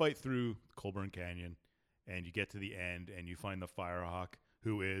So you fight through Colburn Canyon, and you get to the end, and you find the Firehawk,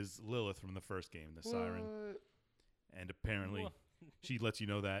 who is Lilith from the first game, the Siren. What? And apparently, Wha- she lets you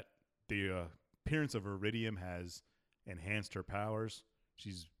know that the appearance of Iridium has enhanced her powers.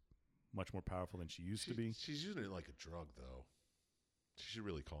 She's much more powerful than she used to be. She's using it like a drug, though. She should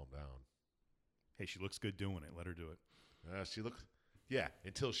really calm down. Hey, she looks good doing it. Let her do it. She looks. Yeah,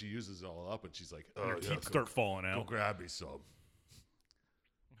 until she uses it all up, and she's like, And "Oh, her yeah, teeth start falling go out. grab me some."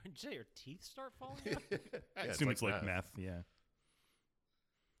 did you say your teeth start falling out? I assume it's like meth. Yeah.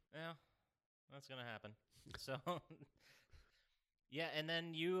 Yeah, that's gonna happen. So, yeah, and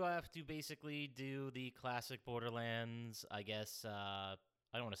then you have to basically do the classic Borderlands, I guess. I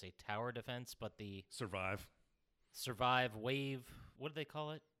don't want to say tower defense, but the Survive. survive wave. What do they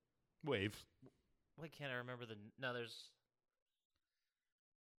call it? Wave. Why can't I remember the? No, there's.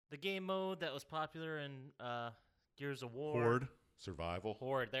 The game mode that was popular in Gears of War. Horde. Survival.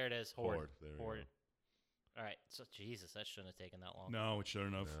 Horde. There it is. Horde. There we Horde. go. All right. So Jesus, that shouldn't have taken that long. No, it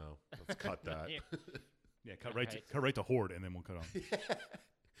shouldn't have. No, let's cut that. Yeah, cut Alright. right to Horde, and then we'll cut on.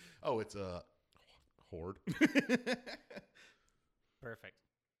 Oh, it's a horde. Perfect.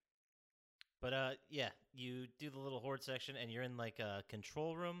 But yeah, you do the little Horde section, and you're in like a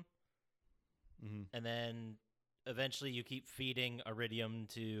control room, Mm-hmm. and then eventually you keep feeding iridium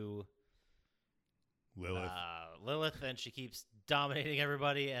to Lilith. Lilith, and she keeps dominating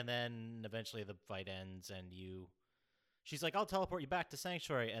everybody, and then eventually the fight ends, and she's like, I'll teleport you back to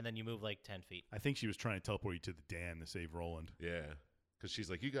Sanctuary, and then you move like 10 feet. I think she was trying to teleport you to the dam to save Roland. Yeah, because she's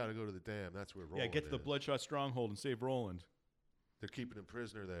like, you got to go to the dam. That's where Roland Yeah, get to the is. Bloodshot Stronghold and save Roland. They're keeping him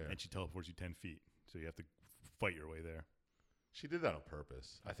prisoner there. And she teleports you 10 feet, so you have to fight your way there. She did that on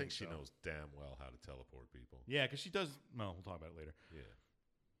purpose. I think think she so. knows damn well how to teleport people. Yeah, because she does. Well, we'll talk about it later. Yeah.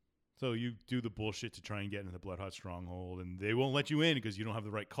 So you do the bullshit to try and get into the Bloodhot Stronghold, and they won't let you in because you don't have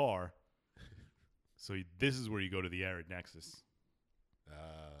the right car. So this is where you go to the Arid Nexus,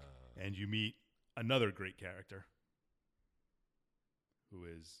 and you meet another great character, who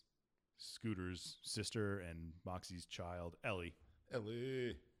is Scooter's sister and Moxie's child, Ellie.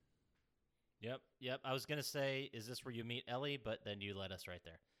 Ellie. Yep. I was gonna say, is this where you meet Ellie? But then you led us right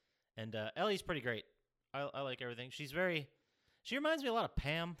there. And Ellie's pretty great. I like everything. She reminds me a lot of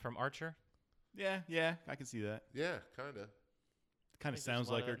Pam from Archer. Yeah, I can see that. Yeah, kind of. Kind think of there's sounds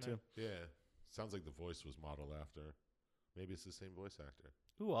a lot like of her that in too. Yeah. Sounds like the voice was modeled after. Maybe it's the same voice actor.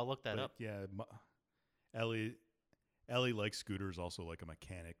 Ooh, I'll look that But up. yeah, Ellie like Scooter's also like a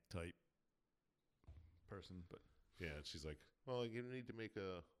mechanic type person, but Yeah, and she's like, well, you need to make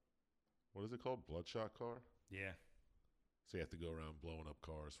a, what is it called? Bloodshot car? yeah. So you have to go around blowing up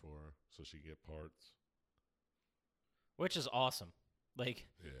cars for her so she can get parts. Which is awesome. Like,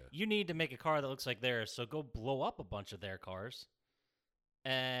 Yeah. you need to make a car that looks like theirs, so go blow up a bunch of their cars,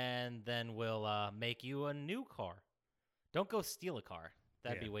 and then we'll make you a new car. Don't go steal a car.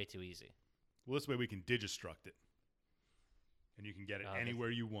 That'd Yeah. be way too easy. Well, this way we can digistruct it, and you can get it Oh, anywhere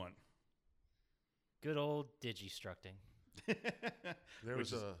you want. Good old digistructing. There Which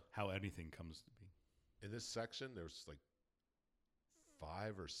was is a, how anything comes to be. in this section, there's like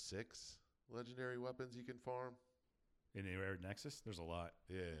 5 or 6 legendary weapons you can farm. In the Arid Nexus, there's a lot.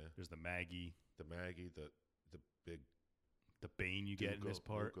 Yeah. There's the Maggie, The Maggie, the big the Bane you get in this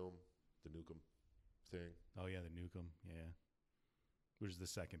part. the Nukem thing. Oh yeah, the Nukem, yeah. Which is the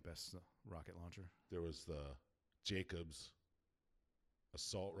second best rocket launcher. There was the Jacobs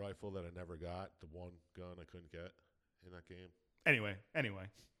assault rifle that I never got. The one gun I couldn't get in that game. Anyway.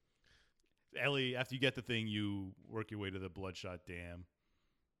 Ellie, after you get the thing, you work your way to the Bloodshot Dam,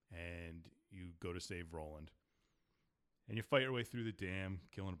 and you go to save Roland. And you fight your way through the dam,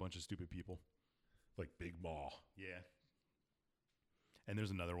 killing a bunch of stupid people. Like Big Maw. Yeah. And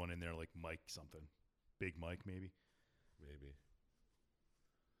there's another one in there, like Mike something. Big Mike, maybe. Maybe.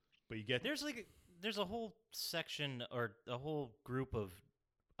 But you get... There's a whole section or a whole group of,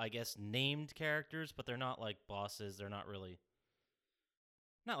 I guess, named characters, but they're not like bosses. They're not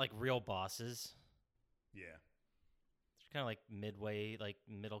not like real bosses. Yeah. They're kind of like midway, like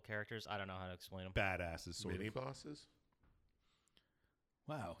middle characters. I don't know how to explain them. Badasses, sort Mini of. bosses?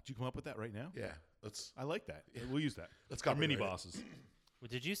 Wow. Did you come up with that right now? Yeah. Let's I like that. We'll use that. let's Or copyright mini it. bosses.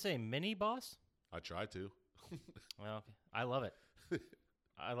 Did you say mini boss? I tried to. Well, okay. I love it.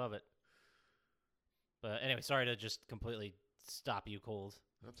 I love it. But anyway, sorry to just completely stop you cold.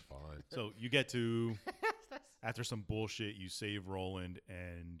 That's fine. So you get to... After some bullshit, you save Roland,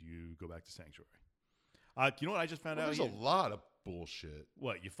 and you go back to Sanctuary. You know what I just found Well, out? there's a lot of bullshit.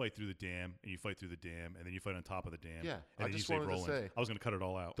 What? You fight through the dam, and you fight through the dam, and then you fight on top of the dam. Yeah, and I then just you save wanted to Roland. say- I was going to cut it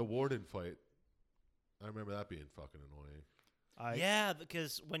all out. The warden fight. I remember that being fucking annoying. Yeah,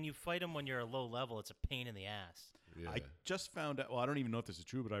 because when you fight him when you're a low level, it's a pain in the ass. Yeah. I just found out. Well, I don't even know if this is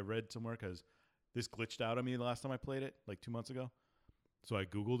true, but I read somewhere because this glitched out on me the last time I played it, like 2 months ago. So I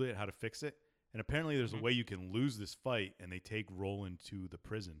Googled it, how to fix it. And apparently there's a way you can lose this fight, and they take Roland to the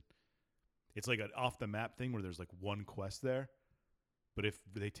prison. It's like an off-the-map thing where there's like one quest there. But if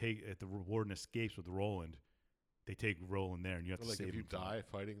the warden escapes with Roland, they take Roland there, and you have to like save if you him from it. die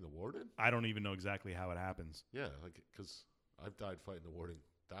fighting the warden? I don't even know exactly how it happens. Yeah, like because I've died fighting the warden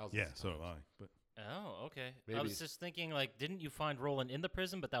thousands Yeah, of so times. have I. But Oh, okay. I Maybe. was just thinking, like, didn't you find Roland in the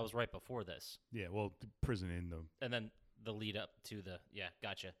prison? But that was right before this. yeah, well, the prison in the And then the lead up to the, yeah,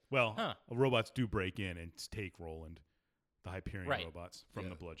 gotcha. well, Huh. robots do break in and take Roland, the Hyperion Right. robots from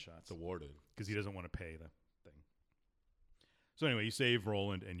Yeah. the Bloodshots, The warden. because he doesn't want to pay the thing. So anyway, you save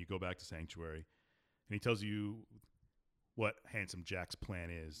Roland and you go back to Sanctuary, and he tells you what Handsome Jack's plan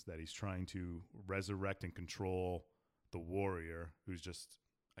is, that he's trying to resurrect and control the warrior, who's just,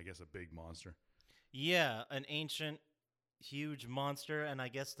 I guess, a big monster. Yeah, an ancient, huge monster, and I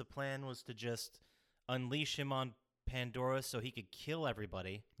guess the plan was to just unleash him on Pandora so he could kill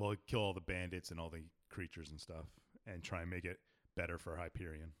everybody. Well, kill all the bandits and all the creatures and stuff, and try and make it better for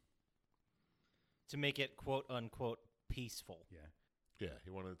Hyperion. To make it quote unquote peaceful. Yeah. Yeah, he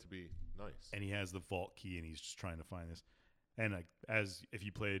wanted it to be nice. And he has the vault key, and he's just trying to find this. And as if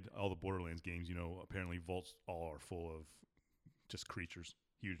you played all the Borderlands games, you know, apparently vaults all are full of just creatures,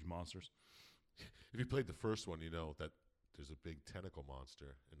 huge monsters. If you played the first one, you know that there's a big tentacle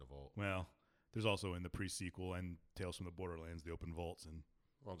monster in the vault. Well, there's also in the pre-sequel and Tales from the Borderlands, the open vaults, and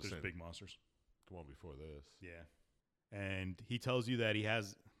Well, I'm just there's saying, big monsters. come on before this. Yeah. And he tells you that he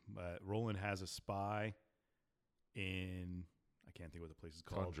has, Roland has a spy in, I can't think what the place is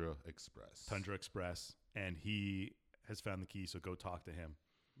called. Tundra Express. And he has found the key, so go talk to him.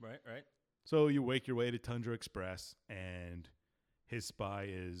 Right. So you wake your way to Tundra Express, and his spy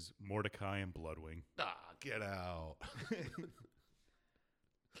is Mordecai and Bloodwing. Ah, get out.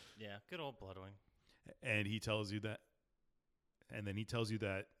 Yeah, good old Bloodwing. And he tells you that, and then he tells you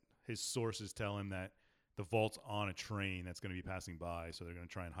that his sources tell him that the vault's on a train that's going to be passing by, so they're going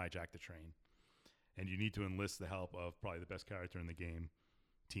to try and hijack the train. And you need to enlist the help of probably the best character in the game,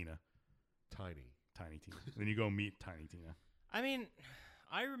 Tina. Tiny Tina. Then you go meet Tiny Tina. I mean,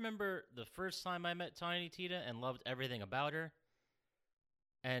 I remember the first time I met Tiny Tina and loved everything about her.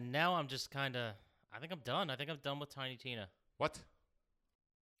 And now I'm just kind of, I think I'm done. I think I'm done with Tiny Tina. What?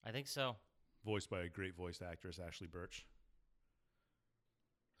 I think so. Voiced by a great voice actress, Ashley Birch.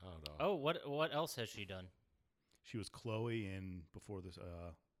 I don't know. Oh, what else has she done? She was Chloe in, before this,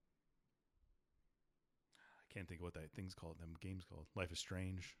 I can't think of what that thing's called, them game's called. Life is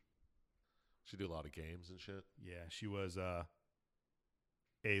Strange. She did a lot of games and shit. Yeah, she was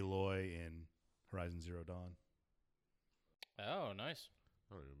Aloy in Horizon Zero Dawn. Oh, nice.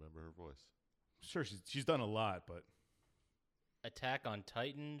 I don't even remember her voice. Sure, she's done a lot, but Attack on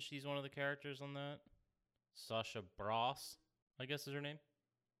Titan, she's one of the characters on that. Sasha Bros, I guess is her name.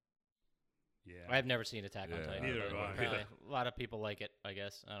 yeah. I've never seen Attack on Yeah, Titan. neither but have I. apparently a lot of people like it, I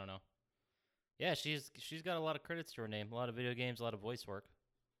guess. I don't know. Yeah, she's got a lot of credits to her name. A lot of video games, a lot of voice work.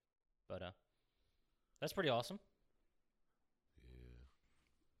 But that's pretty awesome. Yeah.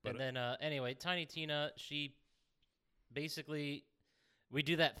 But, And then anyway, Tiny Tina, she basically, we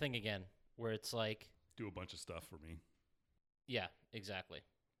do that thing again where it's like, do a bunch of stuff for me. yeah, exactly.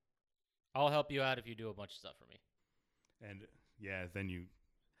 I'll help you out if you do a bunch of stuff for me. And yeah, then you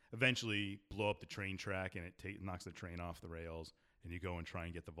eventually blow up the train track, and it knocks the train off the rails, and you go and try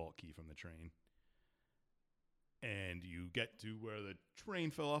and get the vault key from the train. And you get to where the train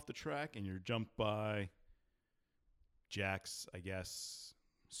fell off the track, and you're jumped by Jack's, I guess,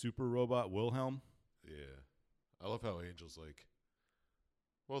 super robot, Wilhelm. Yeah. I love how Angel's like,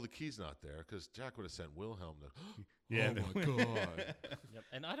 well, the key's not there because Jack would have sent Wilhelm to. Yeah, Oh my god. Yep.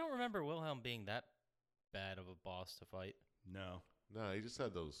 And I don't remember Wilhelm being that bad of a boss to fight. No. No, he just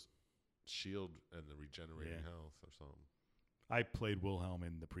had those shield and the regenerating Yeah. health or something. I played Wilhelm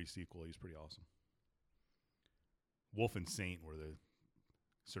in the pre-sequel. He's pretty awesome. Wolf and Saint were the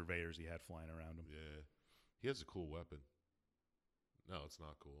surveyors he had flying around him. Yeah. He has a cool weapon. No, it's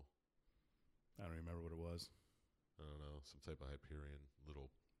not cool. I don't remember what it was. I don't know. Some type of Hyperion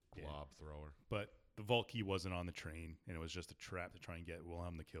little Yeah. blob thrower. But the vault key wasn't on the train, and it was just a trap to try and get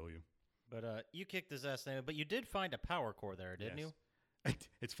Wilhelm to kill you. But you kicked his ass anyway. But you did find a power core there, didn't Yes. you?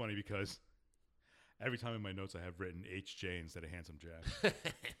 It's funny because every time in my notes I have written HJ instead of Handsome Jack.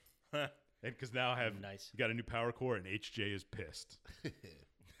 And because now I have Nice. you got a new power core, and HJ is pissed.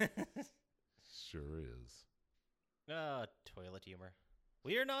 Sure is. Toilet humor.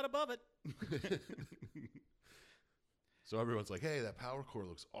 We are not above it. So everyone's like, hey, that power core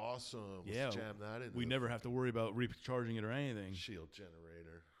looks awesome. Let's Yeah, jam that in. We never have to worry about recharging it or anything. Shield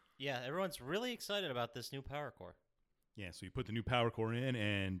generator. Yeah, everyone's really excited about this new power core. Yeah, so you put the new power core in,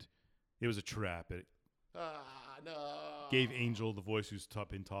 and it was a trap. It No. gave Angel, the voice who's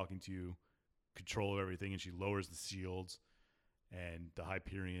been talking to you, control of everything, and she lowers the shields, and the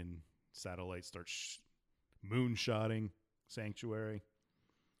Hyperion satellite starts moonshotting Sanctuary.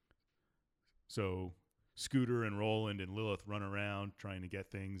 So Scooter and Roland and Lilith run around trying to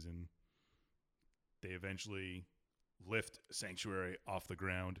get things, and they eventually lift Sanctuary off the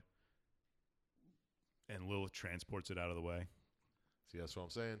ground, and Lilith transports it out of the way. See, that's what I'm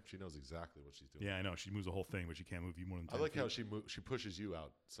saying. She knows exactly what she's doing. Yeah, I know. She moves the whole thing, but she can't move you more than 10 I like feet. how she pushes you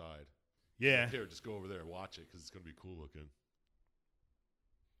outside. Yeah. Like, here, just go over there and watch it because it's going to be cool looking.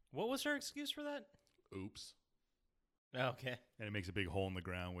 What was her excuse for that? Oops. Okay. And it makes a big hole in the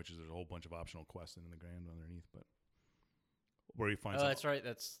ground, which is there's a whole bunch of optional quests in the ground underneath. But where you find Oh, some, that's right.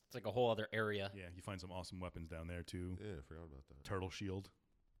 It's like a whole other area. yeah, you find some awesome weapons down there too. Yeah, I forgot about that. Turtle shield.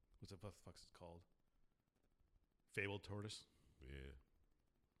 What the fuck's it called? Fabled tortoise. Yeah.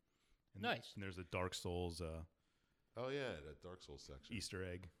 And Nice. And there's a Dark Souls Oh yeah, that Dark Souls section. Easter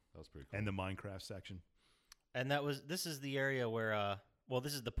egg That was pretty cool. and the Minecraft section. And this is the area where,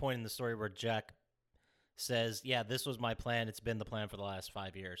 this is the point in the story where Jack says, yeah, this was my plan. It's been the plan for the last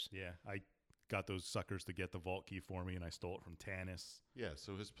 5 years. Yeah, I got those suckers to get the vault key for me, and I stole it from Tanis. Yeah,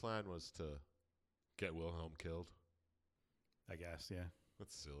 so his plan was to get Wilhelm killed. I guess, yeah.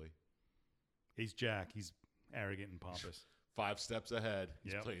 That's silly. He's Jack. He's arrogant and pompous. 5 steps ahead.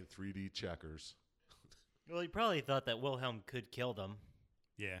 He's Yep. playing 3D checkers. Well, he probably thought that Wilhelm could kill them,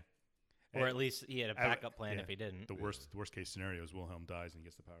 Yeah. or at least he had a I- backup plan yeah. if he didn't. The worst case scenario is Wilhelm dies and he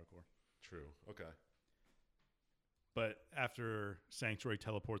gets the power core. True. Okay. But after Sanctuary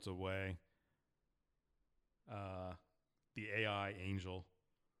teleports away, the AI angel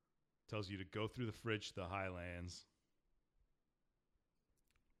tells you to go through the fridge to the Highlands,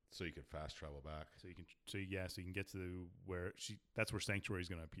 So you can fast travel back. so you can get to where that's where Sanctuary is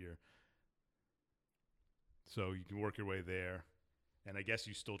going to appear. So you can work your way there, and I guess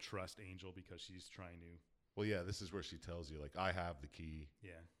you still trust Angel because she's trying to. Well, yeah, this is where she tells you, like, I have the key.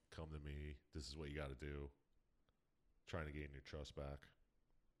 Yeah. Come to me. This is what you got to do. Trying to gain your trust back.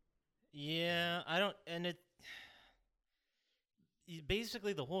 Yeah, I don't, and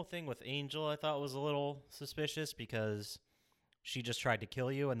basically the whole thing with Angel I thought was a little suspicious because she just tried to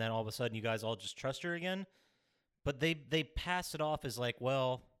kill you, and then all of a sudden you guys all just trust her again. But they pass it off as like,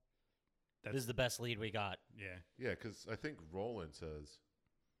 well, this is the best lead we got. Yeah. Yeah, because I think Roland says,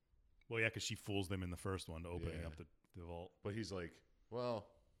 Well, yeah, because she fools them in the first one to opening Yeah. up the vault. but he's like, well,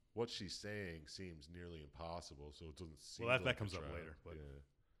 what she's saying seems nearly impossible, so it doesn't seem Well, that like a comes up trap. later, but- yeah.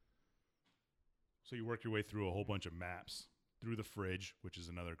 So you work your way through a whole bunch of maps, through the fridge, which is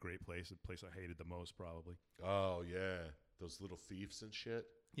another great place, the place I hated the most probably. Oh, yeah. Those little thieves and shit.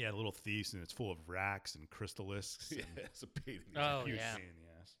 Yeah, little thieves, and it's full of racks and crystalisks. Yeah, and it's a pain in the Oh, huge yeah. pain in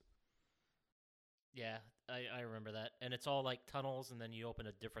the ass. Yeah, I remember that. And it's all like tunnels, and then you open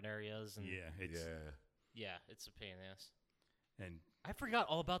at different areas. And Yeah, it's Yeah. it's a pain in the ass. and I forgot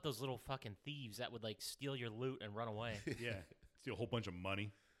all about those little fucking thieves that would like steal your loot and run away. yeah, steal a whole bunch of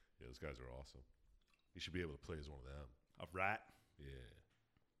money. Yeah, those guys are awesome. You should be able to play as one of them. A rat, Yeah.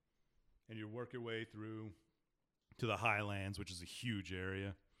 and you work your way through to the Highlands, which is a huge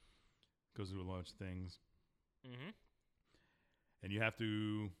area. Goes through a lot of things, Mm-hmm. and you have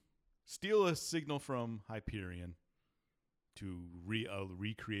to steal a signal from Hyperion to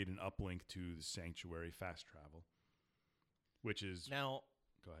recreate an uplink to the Sanctuary fast travel, which is Now,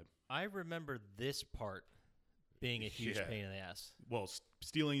 go ahead. I remember this part being a huge Yeah. pain in the ass. Well,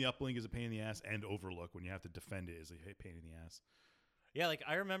 stealing the uplink is a pain in the ass, and Overlook when you have to defend it is a pain in the ass. Yeah, like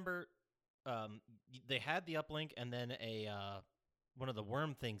I remember they had the uplink, and then one of the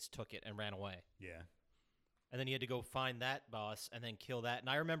worm things took it and ran away. Yeah, And then you had to go find that boss and then kill that. And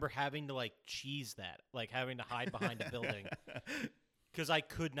I remember having to like cheese that, like having to hide behind a building because I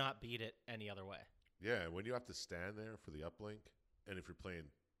could not beat it any other way. Yeah, when you have to stand there for the uplink, and if you're playing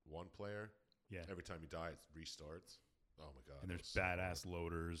one player, Yeah, every time you die, it restarts. Oh my god! and that there's was so hard. badass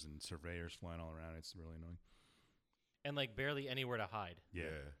loaders and surveyors flying all around. It's really annoying. And like barely anywhere to hide.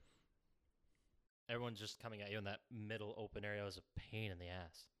 Yeah, Everyone's just coming at you in that middle open area. It was a pain in the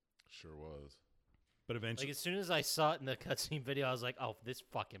ass. Sure was. but Like eventually, as soon as I saw it in the cutscene video, I was like, "Oh, this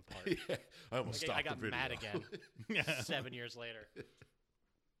fucking part." Yeah, I almost Like, I stopped got the video. mad again. yeah. 7 years later,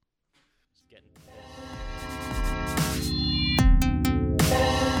 just getting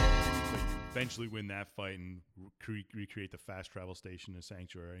But you eventually win that fight and recreate the fast travel station in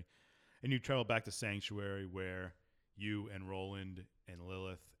Sanctuary, and you travel back to Sanctuary where you and Roland and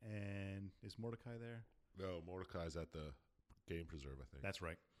Lilith and is Mordecai there? No, Mordecai's at the game preserve, I think. That's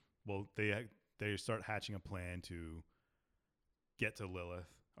right. Well, they start hatching a plan to get to Lilith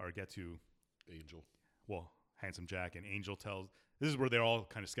or get to Angel. Handsome Jack, and Angel tells. This is where they're all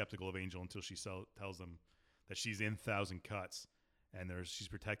kind of skeptical of Angel until she tells them that she's in Thousand Cuts, and she's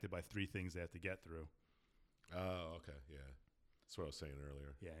protected by 3 things they have to get through. Oh, okay, yeah. That's what I was saying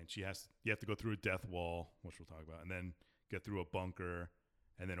earlier. Yeah, and you have to go through a death wall, which we'll talk about, and then get through a bunker,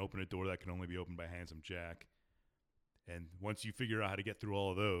 and then open a door that can only be opened by Handsome Jack. And once you figure out how to get through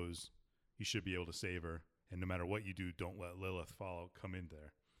all of those, you should be able to save her. And no matter what you do, don't let Lilith come in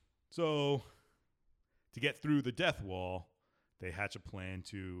there. So, to get through the death wall, they hatch a plan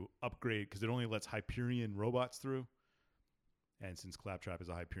to upgrade, because it only lets Hyperion robots through. And since Claptrap is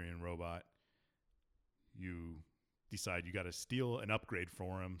a Hyperion robot, decide you got to steal an upgrade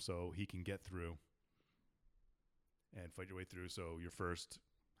for him so he can get through and fight your way through. So your first,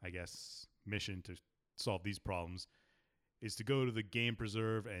 I guess, mission to solve these problems is to go to the game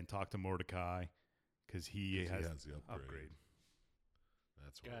preserve and talk to Mordecai because he has the upgrade.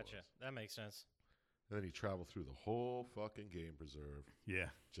 That's what it Gotcha. was. That makes sense. And then you travel through the whole fucking game preserve Yeah.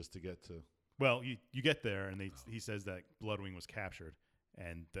 just to get to. Well, you get there and he says that Bloodwing was captured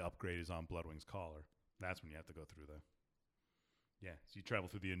and the upgrade is on Bloodwing's collar. That's when you have to go through the. Yeah, so you travel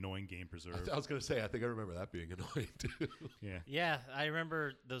through the annoying game preserve. I was gonna say, I think I remember that being annoying too. Yeah. Yeah, I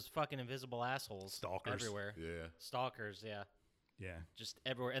remember those fucking invisible assholes Stalkers. everywhere. Yeah. Stalkers, yeah, Yeah. just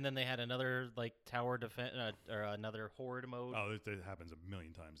everywhere. And then they had another like tower defense or another horde mode. Oh, that happens a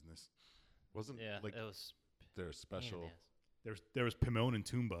million times in this. Wasn't yeah, like it was their pain in the special. ass. There was Pomone and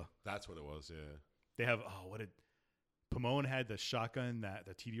Toomba. That's what it was. Yeah. They have Pomone had the shotgun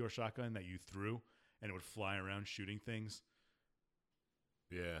the TDR shotgun that you threw and it would fly around shooting things.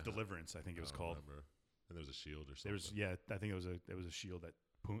 Yeah. Deliverance, I think it was I don't called. remember. And there was a shield or something. There was I think it was a shield that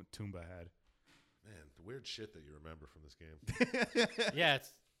Toomba had. Man, the weird shit that you remember from this game. Yeah,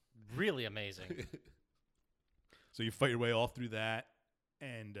 it's really amazing. So you fight your way all through that,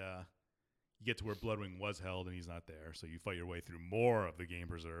 and you get to where Bloodwing was held, and he's not there. So you fight your way through more of the game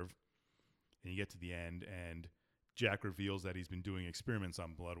preserve, and you get to the end, and Jack reveals that he's been doing experiments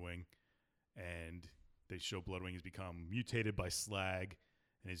on Bloodwing, and they show Bloodwing has become mutated by Slag,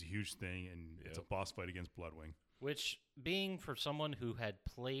 and is a huge thing, and it's a Yep. boss fight against Bloodwing. Which, being for someone who had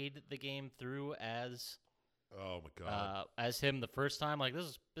played the game through as Oh my god. as him the first time, like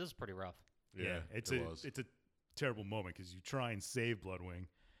this is pretty rough. Yeah, it's it was. it's a terrible moment because you try and save Bloodwing,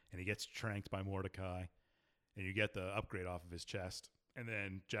 and he gets tranked by Mordecai, and you get the upgrade off of his chest, and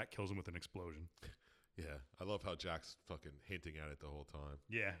then Jack kills him with an explosion. Yeah, I love how Jack's fucking hinting at it the whole time.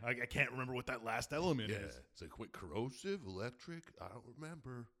 Yeah, I can't remember what that last element is. It's like, wait, corrosive, electric? I don't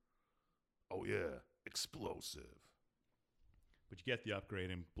remember. Oh yeah, explosive. But you get the upgrade,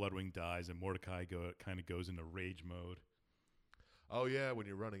 and Bloodwing dies, and Mordecai kind of goes into rage mode. Oh yeah, when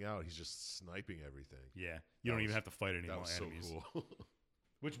you're running out, he's just sniping everything. Yeah, you That don't was- even have to fight any That more was so enemies. cool.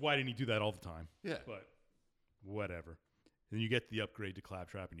 Which, why didn't he do that all the time? yeah. But whatever. Then you get the upgrade to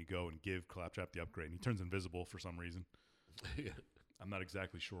Claptrap, and you go and give Claptrap the upgrade, and he turns invisible for some reason. Yeah. I'm not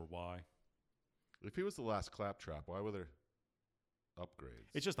exactly sure why. If he was the last Claptrap, why were there upgrades?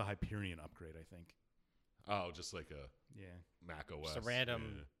 It's just a Hyperion upgrade, I think. Oh, just like a Yeah. Mac OS. Just a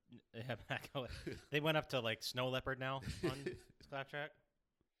random. They went up to like Snow Leopard now on Claptrap.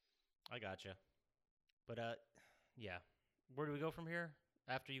 I gotcha. But yeah. Where do we go from here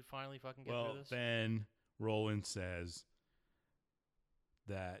after you finally fucking get Well, through this? then Roland says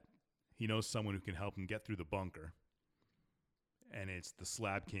that he knows someone who can help him get through the bunker. And it's the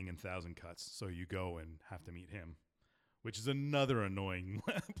Slab King in Thousand Cuts. So you go and have to meet him, which is another annoying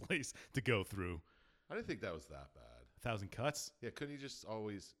place to go through. I didn't think that was that bad. Thousand Cuts? Yeah, couldn't you just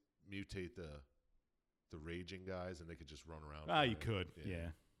always mutate the raging guys and they could just run around? Ah, you fine? could. Yeah.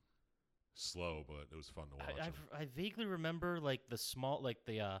 Slow, but it was fun to watch. them. I vaguely remember like the small, like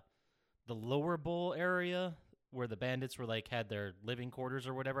the lower bowl area where the bandits were like had their living quarters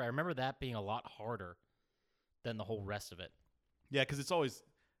or whatever. I remember that being a lot harder than the whole rest of it. Yeah, because it's always,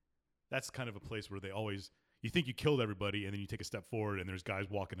 that's kind of a place where they always, you think you killed everybody, and then you take a step forward, and there's guys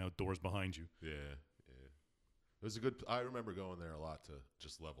walking outdoors behind you. Yeah, yeah. It was a good. I remember going there a lot to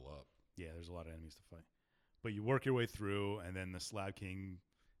just level up. Yeah, there's a lot of enemies to fight. But you work your way through, and then the Slab King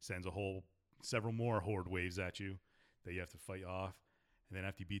sends several more horde waves at you that you have to fight off. And then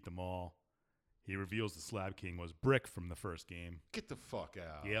after you beat them all, he reveals the Slab King was Brick from the first game. Get the fuck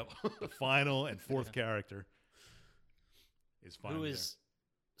out. Yep. The final and fourth character is Who finally is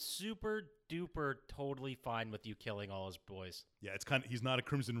super duper totally fine with you killing all his boys. there. Yeah, it's kind of, he's not a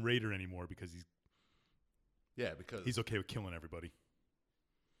Crimson Raider anymore because Yeah, because he's okay with killing everybody.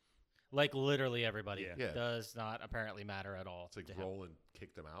 Like literally everybody. Yeah. Yeah. Does not apparently matter at all. it's like to him. Roland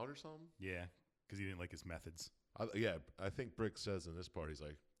kicked him out or something. Yeah, because he didn't like his methods. I think Brick says in this part, he's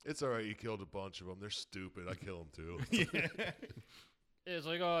like, "It's all right. You killed a bunch of them. They're stupid. I kill them too." It's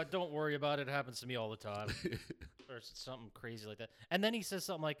like, oh, don't worry about it. It happens to me all the time. Or something crazy like that. And then he says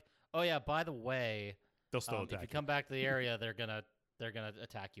something like, oh, yeah, by the way, They'll still if attack you you. come back to the area, they're gonna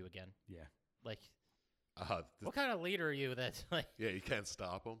attack you again. Yeah, Like, Th- what kind of leader are you that, like, yeah, you can't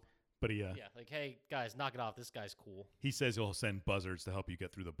stop them. but he yeah, like, hey, guys, knock it off. This guy's cool. he says he'll send buzzards to help you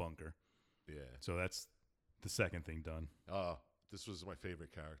get through the bunker. Yeah. So that's the second thing done. This was my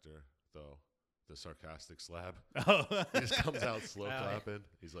favorite character though. The sarcastic Slab. Oh, He just comes out slow yeah. clapping.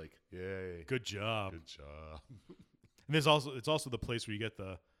 He's like, "Yay, good job. good job." And it's also the place where you get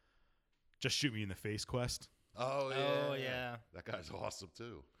the just shoot me in the face quest. Oh Oh, yeah. That guy's awesome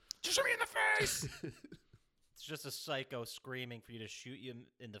too. Just shoot me in the face. It's just a psycho screaming for you to shoot you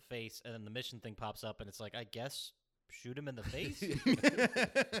in the face, and then the mission thing pops up, and it's like, I guess shoot him in the face?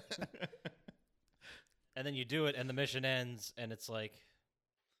 And then you do it, and the mission ends, and it's like,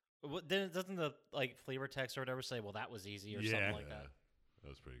 then doesn't the like flavor text or whatever say, well, that was easy or something like that? That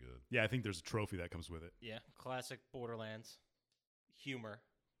was pretty good. Yeah, I think there's a trophy that comes with it. Yeah, classic Borderlands humor.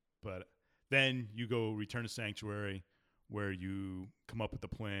 But then you go return to Sanctuary, where you come up with a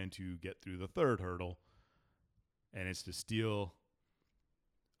plan to get through the third hurdle, and it's to steal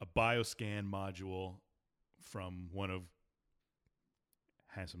a bioscan module from one of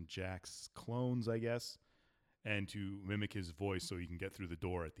Handsome Jack's clones, I guess, and to mimic his voice so you can get through the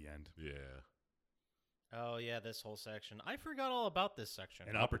door at the end. Yeah. Oh, yeah, this whole section. I forgot all about this section.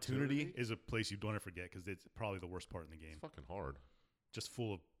 And Opportunity is a place you don't want to forget because it's probably the worst part in the game. It's fucking hard. Just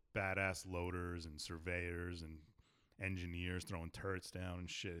full of badass loaders and surveyors and engineers throwing turrets down and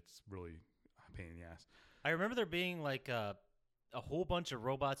shit. It's really a pain in the ass. I remember there being like a whole bunch of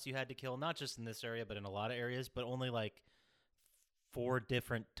robots you had to kill, not just in this area, but in a lot of areas, but only like 4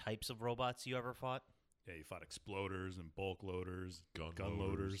 different types of robots you ever fought. Yeah, you fought exploders and bulk loaders, Gun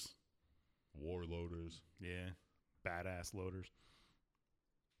loaders. War loaders. Yeah, badass loaders.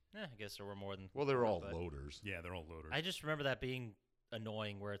 I guess there were more than. Well, they were 4, all but loaders. Yeah, they're all loaders. I just remember that being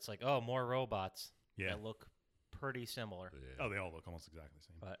annoying, where it's like, oh, more robots yeah. that look pretty similar. Yeah. Oh, they all look almost exactly the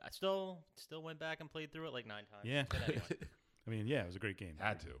same. But I still went back and played through it like 9 times. Yeah. But anyway. I mean, yeah, it was a great game.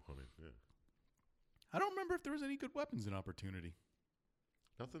 Had to. I mean, yeah. I don't remember if there was any good weapons in Opportunity.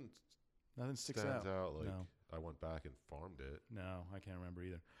 Nothing Nothing sticks stands out. Like No. I went back and farmed it. No, I can't remember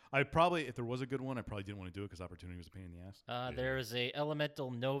either. I probably, if there was a good one, I probably didn't want to do it because Opportunity was a pain in the ass. Yeah. There is a elemental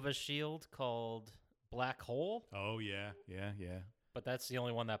Nova shield called Black Hole, Oh, yeah, yeah, yeah. but that's the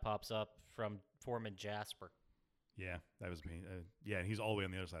only one that pops up from Foreman Jasper. Yeah, that was a pain. Yeah, and he's all the way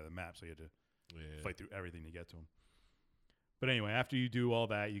on the other side of the map, so you had to Yeah. fight through everything to get to him. But anyway, after you do all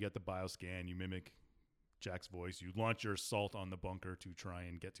that, you get the bioscan, you mimic Jack's voice, you launch your assault on the bunker to try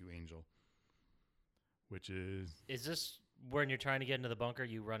and get to Angel, which is... Is this when you're trying to get into the bunker,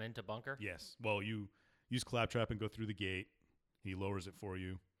 you run into bunker? Yes. Well, you use Claptrap and go through the gate. He lowers it for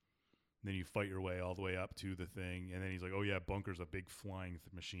you. Then you fight your way all the way up to the thing, and then he's like, oh, yeah, bunker's a big flying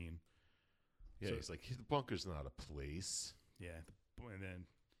machine. Yeah, So- he's like, the bunker's not a place. Yeah. And then...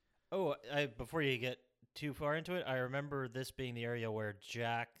 Oh, before you get too far into it, I remember this being the area where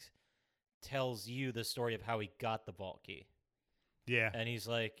Jack tells you the story of how he got the vault key. Yeah. And he's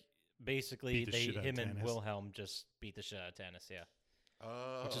like, basically, Beat the shit out of him and Tannis. Wilhelm just beat the shit out of Tannis, yeah.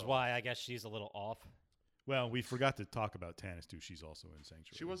 Oh. Which is why I guess she's a little off. Well, we forgot to talk about Tannis, too. She's also in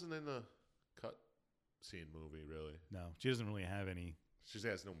Sanctuary. She wasn't in the cut scene movie, really. No, she doesn't really have any... She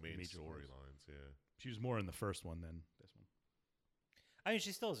has no main Major roles. storylines, yeah. She was more in the first one than this one. I mean,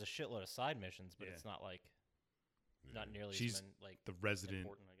 she still has a shitload of side missions, but Yeah. it's not like, Yeah. not nearly She's as like The resident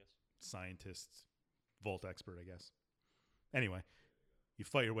important, I guess. scientist, vault expert, I guess. Anyway, you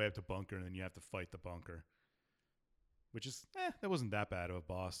fight your way up to bunker, and then you have to fight the bunker, which is, that wasn't that bad of a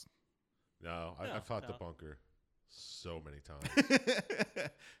boss. No, I No, fought the no. bunker so many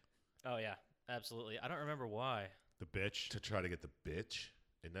times Oh, yeah, absolutely. I don't remember why. The bitch. to try to get the bitch.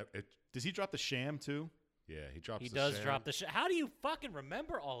 And Does he drop the sham, too? yeah, he drops. He the does sham, drop the shit. How do you fucking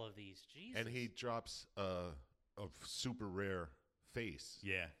remember all of these? Jesus. and he drops a super rare face.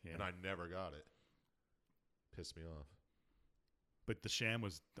 Yeah, yeah. And I never got it. Pissed me off. But the sham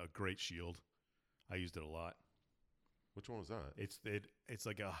was a great shield. I used it a lot. Which one was that? It's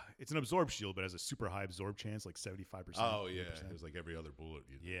like it's an absorb shield, but has a super high absorb chance, like 75%. Oh yeah, 80%. it was like every other bullet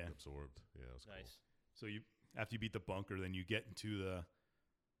you Yeah. absorbed. Yeah, it was Nice. So after you beat the bunker, then you get into the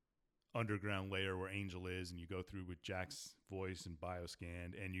underground layer where Angel is, and you go through with Jack's voice and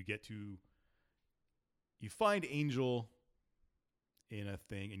bioscan, and you find Angel in a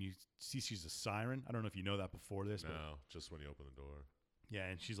thing, and you see she's a siren. I don't know if you know that before this, cool. but No, just when you open the door. yeah,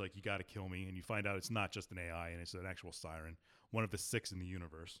 and she's like, you got to kill me, and you find out it's not just an AI, and it's an actual siren, one of the 6 in the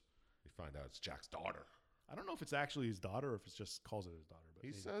universe. You find out it's Jack's daughter. I don't know if it's actually his daughter or if it just calls it his daughter, but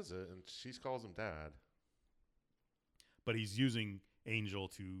He maybe. says it, and she calls him dad. But he's using Angel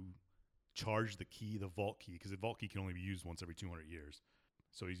to charge the key, the vault key, because the vault key can only be used once every 200 years.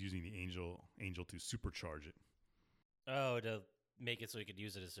 So he's using the Angel to supercharge it. Oh, to make it so he could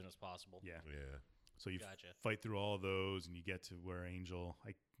use it as soon as possible. Yeah. Yeah. So you Gotcha. fight through all of those, and you get to where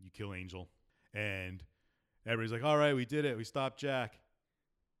you kill Angel, and everybody's like, "All right, we did it. We stopped Jack."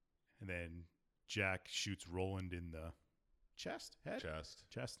 And then Jack shoots Roland in the chest,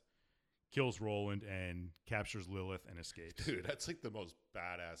 kills Roland, and captures Lilith and escapes. Dude, that's like the most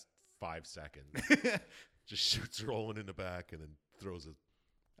badass 5 seconds. just shoots Roland in the back and then throws a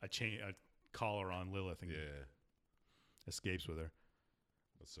a collar on Lilith and yeah. escapes with her.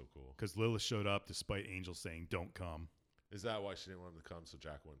 That's so cool. Because Lilith showed up despite Angel saying, "Don't come." Is that why she didn't want him to come? So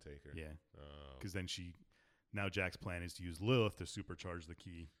Jack wouldn't take her. Yeah. Oh. Because then now Jack's plan is to use Lilith to supercharge the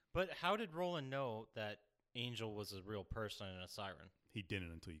key. But how did Roland know that Angel was a real person and a siren? He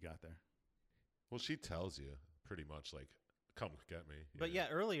didn't until you got there. Well, she tells you pretty much like, "Come get me." But yeah,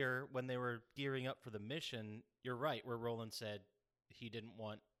 earlier when they were gearing up for the mission, you're right, where Roland said he didn't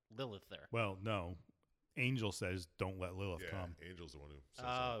want Lilith there. Well, no. Angel says, "Don't let Lilith yeah, come." Angel's the one who says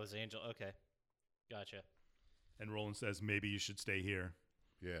Oh, that. it was Angel. Okay. Gotcha. And Roland says, "Maybe you should stay here."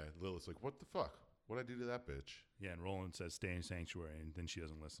 Yeah, Lilith's like, "What the fuck? What'd I do to that bitch?" Yeah, and Roland says, "Stay in Sanctuary," and then she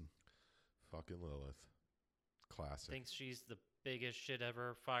doesn't listen. Fucking Lilith. Classic. Thinks she's the biggest shit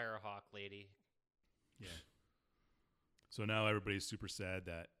ever, Firehawk lady. Yeah. So now everybody's super sad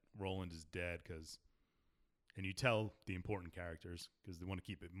that Roland is dead and you tell the important characters because they want to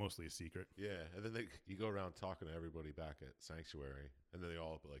keep it mostly a secret. Yeah, and then you go around talking to everybody back at Sanctuary, and then they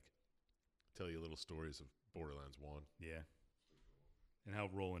all like tell you little stories of Borderlands 1. Yeah. And how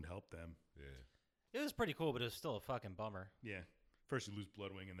Roland helped them. Yeah. It was pretty cool, but it was still a fucking bummer. Yeah. First you lose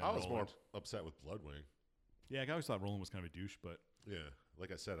Bloodwing and then I was more Roland. upset with Bloodwing. Yeah, I always thought Roland was kind of a douche, but Yeah,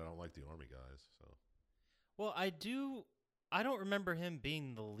 like I said, I don't like the army guys. So Well, I don't remember him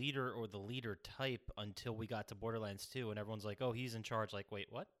being the leader or the leader type until we got to Borderlands 2, and everyone's like, "Oh, he's in charge." Like, wait,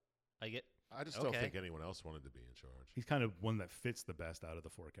 what? I just don't Okay. think anyone else wanted to be in charge. he's kind of one that fits the best out of the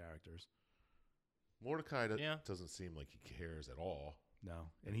four characters. Mordecai Yeah. doesn't seem like he cares at all.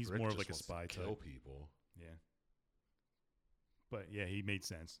 No. And he's Rick more of just like a wants to spy kill type. people. Yeah. But yeah, he made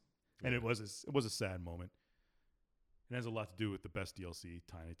sense. And Yeah. it was a sad moment. It has a lot to do with the best DLC,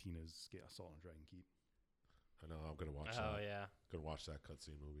 Tiny Tina's Assault on Dragon Keep. I know. I'm gonna watch Oh that. yeah, Gonna watch that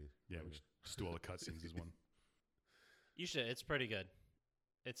cutscene movie. Yeah, Probably. we just do all the cutscenes as one. you should. It's pretty good.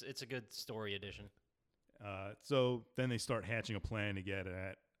 It's a good story edition. So then they start hatching a plan to get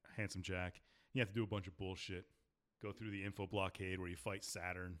at Handsome Jack. You have to do a bunch of bullshit. Go through the info blockade where you fight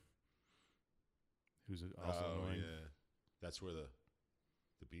Saturn, who's also Oh annoying. yeah, that's where the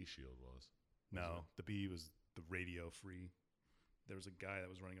B shield was. No, the B was the radio free. There was a guy that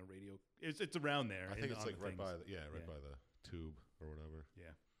was running a radio. It's around there. I think it's on like the right things. by Yeah. by the tube or whatever.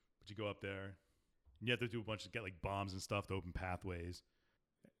 Yeah. But you go up there, and you have to do a bunch of get like bombs and stuff to open pathways.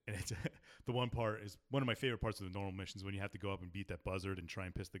 And it's the one part is one of my favorite parts of the normal missions when you have to go up and beat that buzzard and try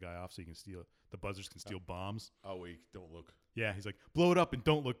and piss the guy off so you can steal the buzzards can steal bombs. Oh wait, don't look. Yeah, he's like, blow it up and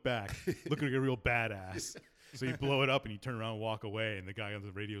don't look back. Look like a real badass. So you blow it up and you turn around and walk away, and the guy on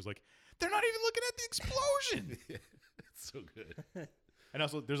the radio is like, they're not even looking at the explosion. It's so good. And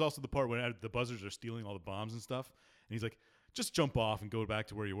also, there's also the part when the buzzards are stealing all the bombs and stuff, and he's like, just jump off and go back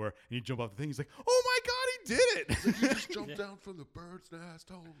to where you were. And you jump off the thing. He's like, oh my God, he did it. You just jumped down from the bird's nest.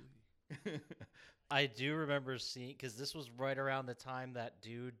 Holy. I do remember seeing because this was right around the time that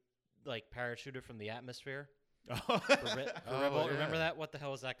dude like parachuted from the atmosphere. For Oh, Revolt. yeah. Remember that? What the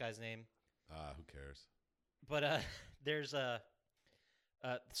hell was that guy's name? Who cares? But there's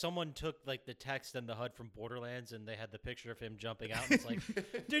someone took like the text and the HUD from Borderlands, and they had the picture of him jumping out. And it's like,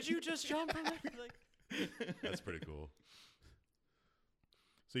 did you just jump from that? Like, That's pretty cool.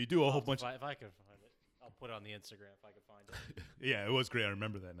 So you do a I'll whole have to bunch. if I can find it, I'll put it on the Instagram if I can find it. Yeah, it was great. I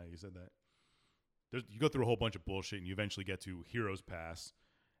remember that now you said that. You go through a whole bunch of bullshit, and you eventually get to Heroes Pass,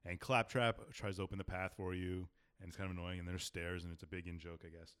 and Claptrap tries to open the path for you, and it's kind of annoying, and there's stairs, and it's a big in-joke, I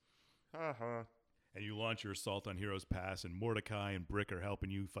guess. Uh-huh. And you launch your assault on Heroes Pass, and Mordecai and Brick are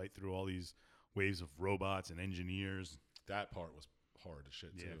helping you fight through all these waves of robots and engineers, That part was hard as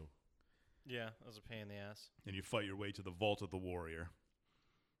shit Yeah. too. Yeah, that was a pain in the ass. and you fight your way to the Vault of the Warrior.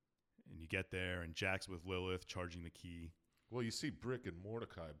 And you get there, and Jack's with Lilith charging the key. Well, you see Brick and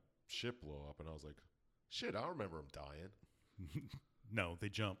Mordecai ship blow up, and I was like, shit, I remember him dying. No, they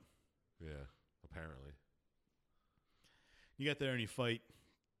jump. Yeah, apparently. You get there and you fight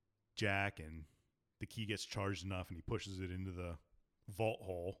Jack, and the key gets charged enough, and he pushes it into the vault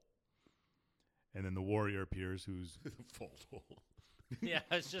hole. And then the warrior appears, who's The vault hole. Yeah,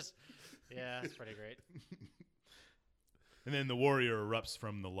 it's pretty great. and then the warrior erupts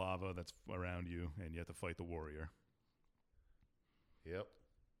from the lava that's around you, and you have to fight the warrior. Yep.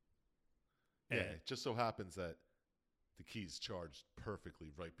 And- Yeah, it just so happens that the key's charged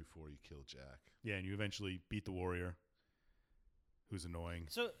perfectly right before you kill Jack. Yeah, and you eventually beat the warrior, who's annoying.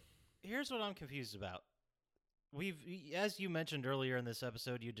 So here's what I'm confused about. As you mentioned earlier in this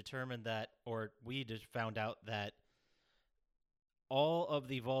episode, you determined that, or we just found out that all of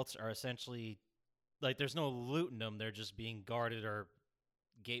the vaults are essentially like there's no loot in them; they're just being guarded or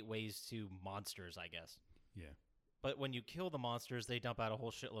gateways to monsters, I guess. Yeah. But when you kill the monsters, they dump out a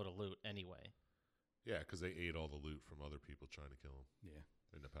whole shitload of loot anyway. Yeah, because they ate all the loot from other people trying to kill him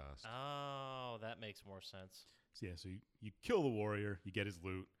Yeah. in the past. Oh, that makes more sense. So yeah, so you kill the warrior, you get his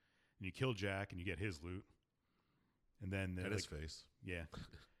loot, and you kill Jack and you get his loot. And then And his face. yeah.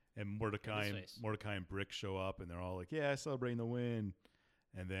 And Mordecai his and face. Mordecai and Brick show up and they're all like, "Yeah, celebrating the win."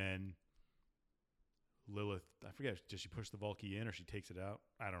 And then Lilith, I forget, does she push the Valky in or she takes it out?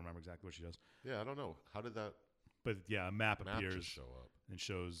 I don't remember exactly what she does. Yeah, I don't know. How did that But yeah, a map map appears just show up? and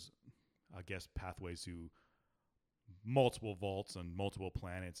shows, I guess, pathways to multiple vaults on multiple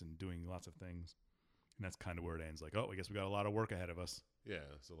planets and doing lots of things. And that's kind of where it ends. Like, oh, I guess we got a lot of work ahead of us. Yeah,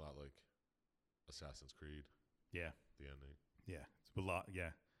 it's a lot like Assassin's Creed, Yeah, the ending. yeah, it's a lot. Yeah,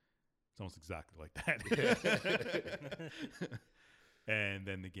 it's almost exactly like that. And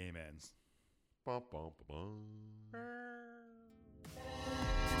then the game ends. Bum, bum, bum, bum.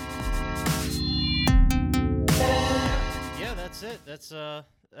 Yeah, that's it. That's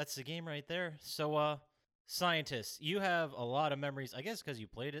the game right there. So, scientists, you have a lot of memories. I guess because you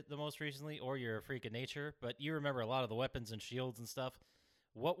played it the most recently, or you're a freak of nature. But you remember a lot of the weapons and shields and stuff.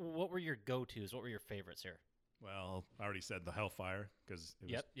 What were your go-tos? What were your favorites here? Well, I already said the Hellfire because it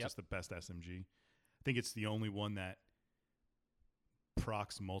was Yep. just the best SMG. I think it's the only one that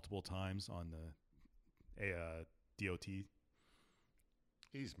procs multiple times on the DOT.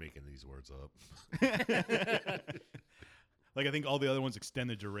 He's making these words up. Like, I think all the other ones extend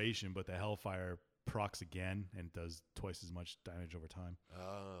the duration, but the Hellfire procs again and does twice as much damage over time.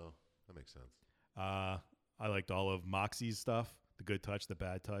 Oh, that makes sense. I liked all of Moxie's stuff, the good touch, the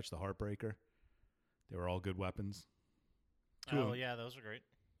bad touch, the Heartbreaker. They were all good weapons. Two of Oh them- yeah, those are great.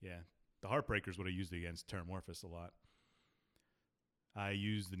 Yeah, the Heartbreaker's what I used against Terramorphous a lot. I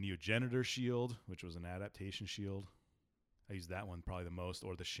used the Neogenitor shield, which was an adaptation shield. I used that one probably the most,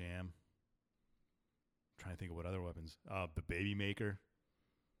 or the Sham. I'm trying to think of what other weapons. The Baby Maker.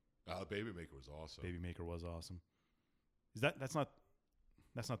 Baby Maker was awesome. Baby Maker was awesome. That's not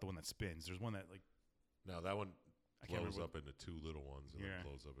the one that spins. There's one that, like, No, that one I can't blows remember. up into two little ones and Yeah. then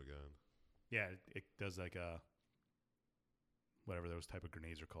blows up again. Yeah, it does like whatever those type of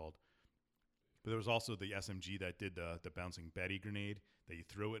grenades are called. But there was also the SMG that did the bouncing Betty grenade that you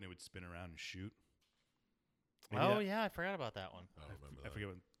threw it and it would spin around and shoot. Maybe Oh that- yeah, I forgot about that one. I don't remember I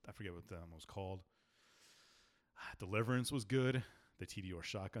that. forget what that one was called. Deliverance was good. The TDR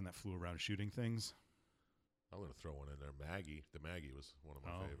shotgun that flew around shooting things. I'm going to throw one in there. Maggie. The Maggie was one of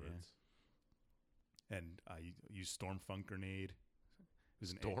my Oh, yeah. favorites. And I used Stormfront grenade. It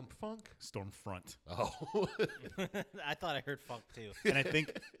was an Stormfunk? Stormfront. Oh. I thought I heard funk too. And I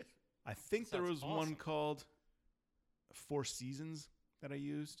think there was Sounds one awesome. called Four Seasons that I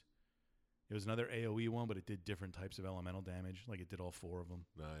used. It was another AoE one, but it did different types of elemental damage. Like, it did all four of them.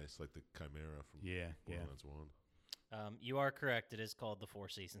 Nice. Like the Chimera from Yeah. Borderlands 1. You are correct. It is called the Four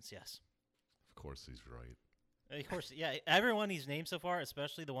Seasons. Yes. Of course he's right. Of course, yeah. Everyone he's named so far,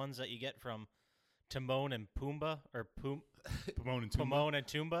 especially the ones that you get from Timon and Pumbaa, or Pomone and Tumba. Pomone and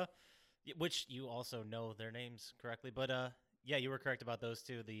Toomba, which you also know their names correctly. But yeah, you were correct about those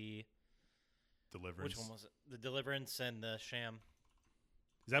two. The Deliverance. which one was it? The Deliverance and the Sham.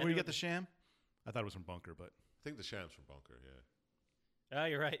 Is that And where you it get the was- Sham? I thought it was from Bunker, but I think the Sham's from Bunker, yeah. Oh,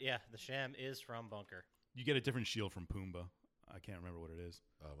 you're right. Yeah, the Sham is from Bunker. you get a different shield from Pumbaa. I can't remember what it is.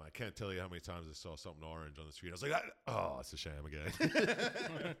 I can't tell you how many times I saw something orange on the street. I was like, oh, it's a Sham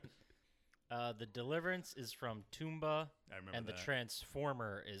again. The Deliverance is from Toomba, I remember and the that.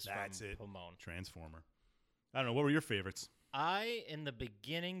 Transformer is That's from it. Pomone. Transformer. I don't know. What were your favorites? In the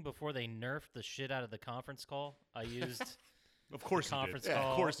beginning, before they nerfed the shit out of the conference call, I used Of course the you did. conference Yeah, of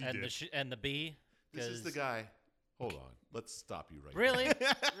call course you and did. and the B. This is the 'cause- guy. Hold on. Let's stop you right Really?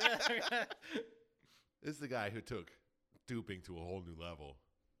 there. This is the guy who took duping to a whole new level.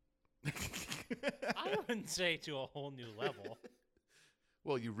 I wouldn't say to a whole new level.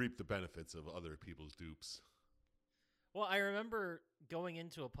 Well, you reap the benefits of other people's dupes. Well, I remember going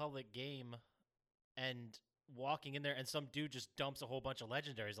into a public game and walking in there, and some dude just dumps a whole bunch of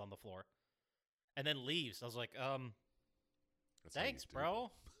legendaries on the floor, and then leaves. I was like, That's how you thanks, dupe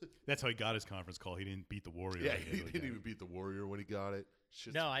bro. That's how he got his conference call. He didn't beat the Warrior. Yeah, like he the other didn't guy. even beat the Warrior when he got it.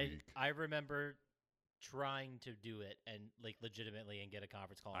 Shit's No, weak. I remember trying to do it and like legitimately and get a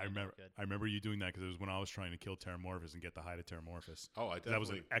conference call. I and it remember. looked good. I remember you doing that because it was when I was trying to kill Terramorphous and get the hide of Terramorphous. Oh, I That was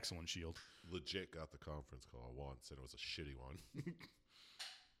definitely an excellent shield. legit got the conference call once, and it was a shitty one.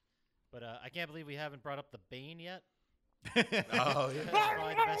 But I can't believe we haven't brought up the Bane yet. Oh, That's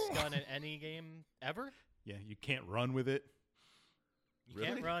probably the best gun in any game ever. Yeah, you can't run with it. You Really?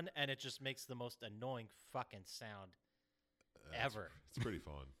 can't run, and it just makes the most annoying fucking sound. Ever. It's pretty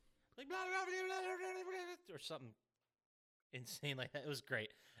fun. like blah, blah, blah, blah, blah, blah, or something insane like that. It was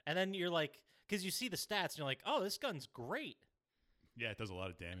great. And then you're like, because you see the stats, and you're like, oh, this gun's great. Yeah, it does a lot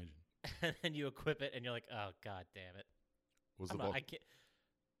of damage. And then you equip it, and you're like, oh god damn it, Was I'm the not-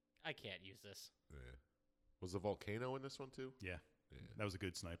 I can't use this. yeah. Was the volcano in this one too? Yeah, Yeah. that was a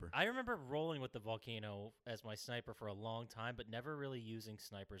good sniper. I remember rolling with the volcano as my sniper for a long time, but never really using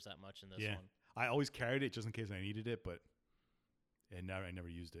snipers that much in this Yeah. one. I always carried it just in case I needed it, but I never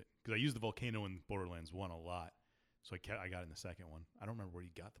used it because I used the volcano in Borderlands 1 a lot. So I got it in the second one. I don't remember where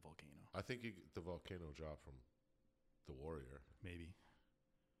you got the volcano. I think the volcano dropped from the warrior. Maybe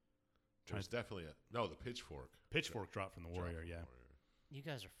There's definitely the pitchfork. pitchfork dropped from the dropped warrior. from the Yeah. warrior. You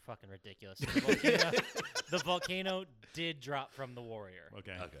guys are fucking ridiculous. The volcano did drop from the warrior.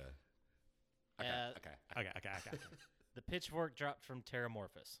 Okay. Okay. Okay. The pitchfork dropped from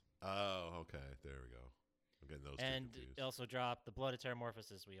Terramorphous. Oh, okay. There we go. I'm getting those And two confused. it also dropped the Blood of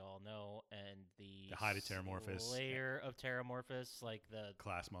Terramorphous, as we all know, and the Hide of Terramorphous. Slayer of Terramorphous, like the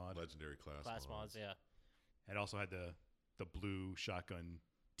Class mod. Legendary class mods, yeah. It also had the blue shotgun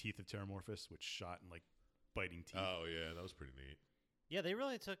Teeth of Terramorphous, which shot in like biting teeth. Oh yeah, that was pretty neat. Yeah, they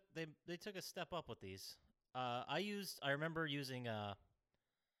really took they took a step up with these. I remember using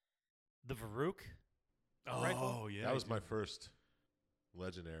the Varuk rifle. yeah. That I was do. my first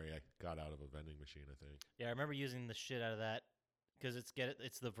legendary I got out of a vending machine, I think. Yeah, I remember using the shit out of that because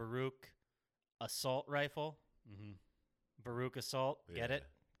it's the Varuk assault rifle. Mhm. Varuk assault, Yeah.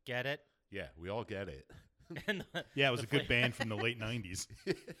 get it. Yeah, we all get it. And Yeah, it was the a good fla- band from the late '90s.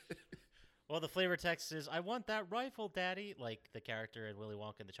 Well, the flavor text is, "I want that rifle, Daddy," like the character in Willy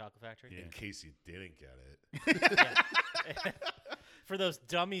Wonka and the Chocolate Factory. Yeah. In case you didn't get it. Yeah. For those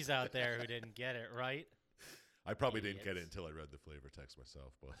dummies out there who didn't get it, right? I probably didn't get it Idiots. until I read the flavor text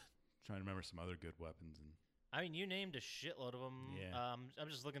myself, but Trying to remember some other good weapons and I mean, you named a shitload of them. Yeah. I'm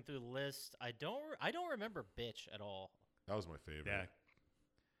just looking through the list. I don't remember bitch at all. that was my favorite. yeah.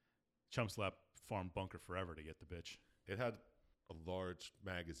 Chum Slap farmed Bunker forever to get the bitch. It had a large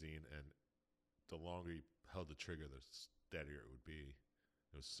magazine, and the longer you held the trigger, the steadier it would be.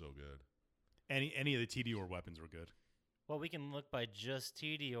 It was so good. Any of the TDR weapons were good. Well, we can look by just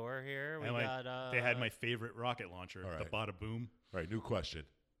TDR here. We And got they had my favorite rocket launcher, all the right. Bada Boom All right, new question.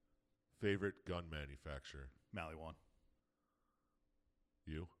 Favorite gun manufacturer? Maliwan.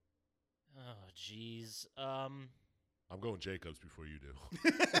 You? Oh, jeez. I'm going Jacobs before you do.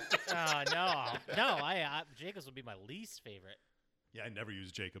 No. Jacobs would be my least favorite. Yeah, I never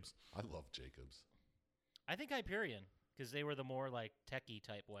used Jacobs. I love Jacobs. I think Hyperion, because they were the more like techie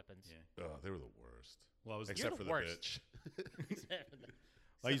type weapons. Yeah. Oh, they were the worst. Well, I was Except the for the worst. bitch. Except for the-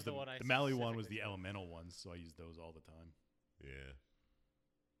 I except used the the one I Mali one was specifically the chose. elemental ones, so I used those all the time. Yeah.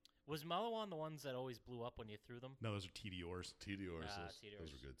 Was Malawan the ones that always blew up when you threw them? No, those are TDRs. TDRs, Ah, those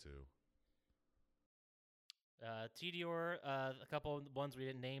TDRs. were good too. TDR, a couple of ones we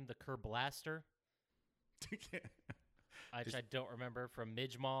didn't name, the Kerblaster, which Is- I don't remember, from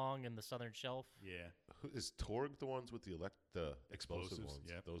Midgemong and the Southern Shelf. Yeah. Is Torg the ones with the explosive Explosives, ones?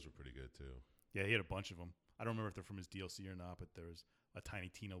 yep. Those were pretty good too. Yeah, he had a bunch of them. I don't remember if they're from his DLC or not, but there was a Tiny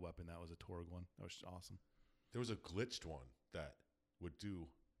Tina weapon that was a Torg one. That was awesome. There was a glitched one that would do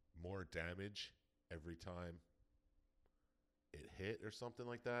more damage every time it hit or something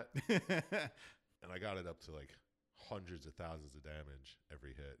like that. And I got it up to like hundreds of thousands of damage every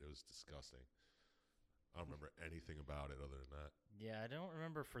hit. It was disgusting. I don't remember anything about it other than that. Yeah, I don't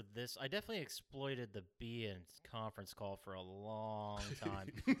remember for this. I definitely exploited the B in conference call for a long time.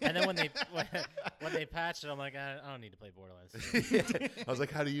 And then when they patched it, I'm like, I don't need to play Borderlands. I was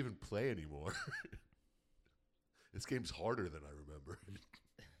like, how do you even play anymore? This game's harder than I remember.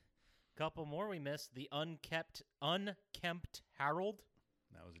 Couple more we missed. The unkempt Harold,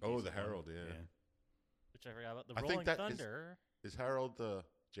 That was a Oh, decent the one. Herald, yeah. which I forgot about. The I think Rolling that is- Thunder. Is Harold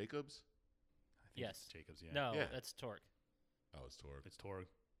Jacobs? I think Yes. it's Jacobs, yeah. No, Yeah. that's Torque. Oh, it's Torg. It's Torg.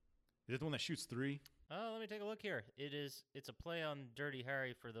 Is it the one that shoots 3? Oh, let me take a look here. It's a play on Dirty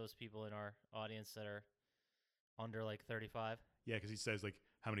Harry for those people in our audience that are under like 35. Yeah, because he says, like,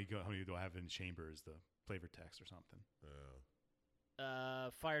 how many do I have in chamber is the flavor text or something.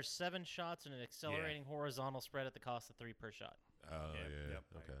 Fires 7 shots in an accelerating horizontal spread at the cost of 3 per shot. Oh, yeah. yep,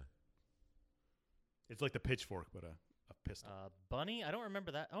 Okay. It's like the pitchfork, but a pistol. Bunny? I don't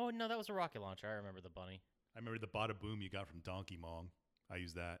remember that. Oh, no, that was a rocket launcher. I remember the Bunny. I remember the Bada Boom you got from Donkey Mong. I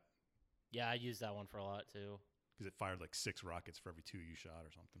used that Yeah, I used that one for a lot too. because it fired like 6 rockets for every 2 you shot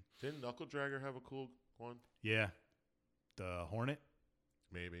or something. Didn't Knuckle Dragger have a cool one? Yeah, the Hornet.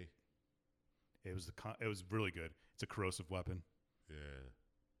 Maybe. It was really good. It's a corrosive weapon. Yeah.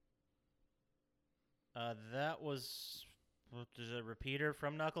 That was There's a repeater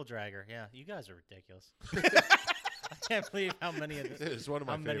from Knuckle Dragger. Yeah, you guys are ridiculous. I can't believe how many of It's one of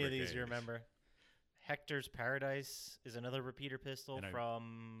my how many favorite of these games. you remember. Hector's Paradise is another repeater pistol And I-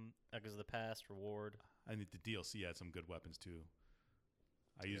 from Echoes of the Past. Reward. I think the DLC had some good weapons too.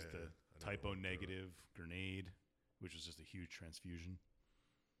 I used Yeah, the I never typo went through it. negative grenade, which was just a huge transfusion.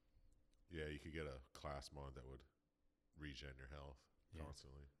 Yeah, you could get a class mod that would regen your health Yeah.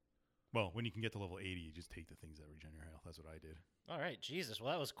 constantly. Well, when you can get to level 80, you just take the things that regen your health. That's what I did. All right, Jesus.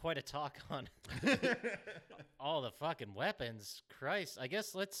 Well, that was quite a talk on all the fucking weapons. Christ. I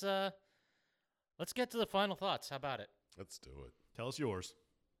guess let's get to the final thoughts. How about it? Let's do it. Tell us yours.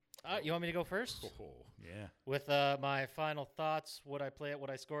 You want me to go first? Oh, Yeah. With my final thoughts, would I play it? Would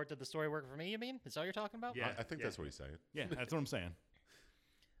I score it? Did the story work for me? You mean? Is that what you're talking about? Yeah. I think that's what he's saying. Yeah, that's what I'm saying.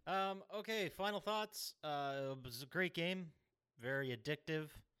 Okay. Final thoughts. It was a great game. Very addictive.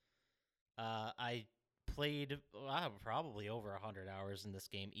 I played probably over 100 hours in this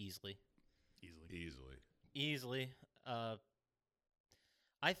game easily. Easily.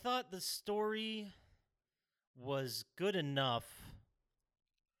 I thought the story was good enough.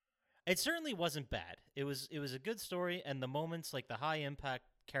 It certainly wasn't bad. It was a good story, and the moments, like the high impact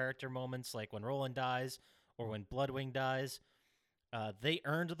character moments, like when Roland dies or when Bloodwing dies, they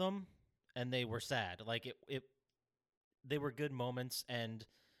earned them, and they were sad. Like they were good moments, and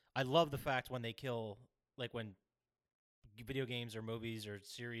I love the fact when they kill, like when video games or movies or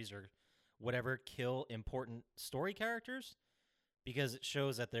series or whatever kill important story characters, because it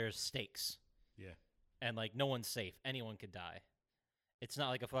shows that there's stakes. Yeah. And like no one's safe. Anyone could die. It's not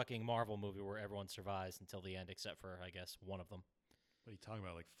like a fucking Marvel movie where everyone survives until the end, except for I guess one of them. What are you talking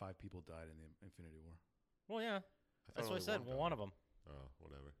about? Like 5 people died in the Infinity War. Well, yeah, I that's thought what I only said. One died. of them. Oh,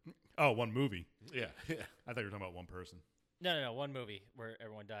 whatever. Oh, one movie. Yeah. Yeah. I thought you were talking about one person. No, one movie where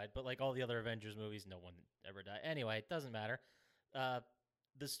everyone died. But like all the other Avengers movies, no one ever died. Anyway, it doesn't matter.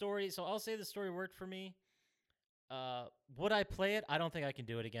 The story. So I'll say the story worked for me. Would I play it? I don't think I can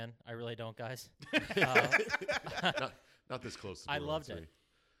do it again. I really don't, guys. Not this close to I Borderlands loved it.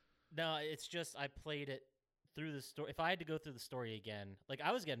 3. No, it's just I played it through the story. If I had to go through the story again, like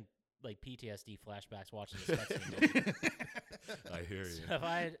I was getting like PTSD flashbacks watching this cutscene. I hear you. So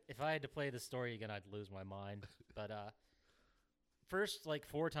if I had to play the story again, I'd lose my mind. But first like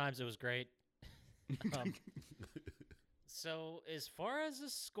 4 times it was great. So as far as the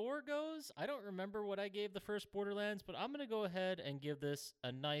score goes, I don't remember what I gave the first Borderlands, but I'm gonna go ahead and give this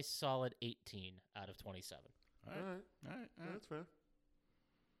a nice solid 18 out of 27. All All right. right. All right. Yeah, that's fair.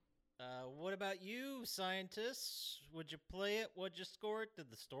 What about you, scientists? Would you play it? Would you score it?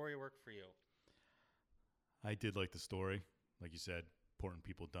 Did the story work for you? I did like the story. Like you said, important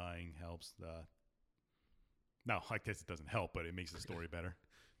people dying helps. No, I guess it doesn't help, but it makes the story better.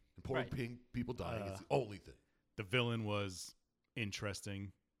 Important people dying is the only thing. The villain was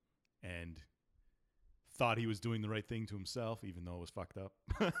interesting and thought he was doing the right thing to himself, even though it was fucked up.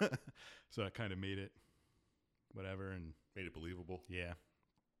 So that kind of made it whatever. And Made it believable. yeah,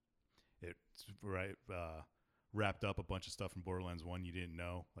 it wrapped up a bunch of stuff from Borderlands 1 you didn't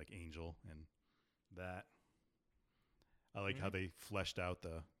know, like Angel and that. I like how they fleshed out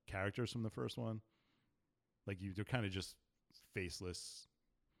the characters from the first one. Like they're kind of just faceless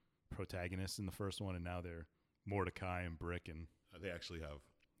protagonists in the first one, and now they're Mordecai and Brick, and They actually have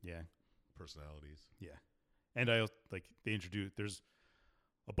yeah, personalities. yeah. And I like they introduced. There's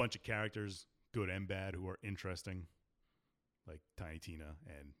a bunch of characters, good and bad, who are interesting, like Tiny Tina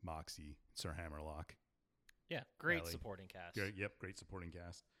and Moxie, Sir Hammerlock. Yeah, great Ellie. supporting cast. Great supporting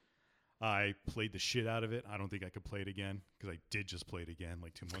cast. I played the shit out of it. I don't think I could play it again because I did just play it again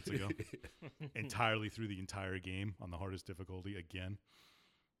like 2 months ago. Entirely through the entire game on the hardest difficulty again.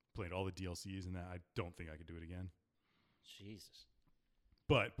 Played all the DLCs and that. I don't think I could do it again. Jesus.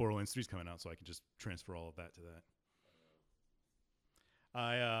 But Borderlands 3 is coming out, so I can just transfer all of that to that.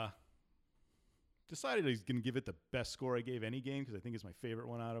 I decided I was going to give it the best score I gave any game because I think it's my favorite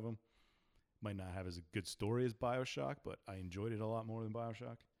one out of them. Might not have as a good story as BioShock, but I enjoyed it a lot more than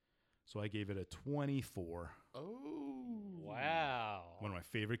BioShock. So I gave it a 24. Oh. Wow. One of my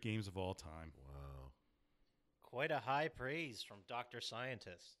favorite games of all time. Wow. Quite a high praise from Dr.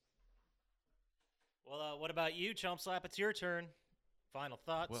 Scientist. Well, what about you, Chump Slap? It's your turn. Final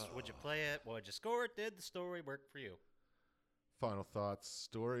thoughts. Would you play it? Would you score it? Did the story work for you? Final thoughts.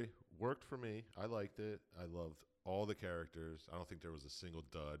 Story worked for me. I liked it. I loved all the characters. I don't think there was a single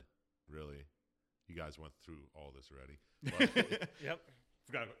dud, really. You guys went through all this already. But Yep.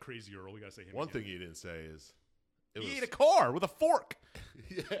 Forgot about Crazy Earl. We got to say him one again. thing you didn't say is He ate a car with a fork.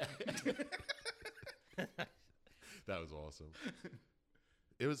 Yeah. That was awesome.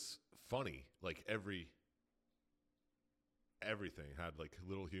 It was funny. Like everything had like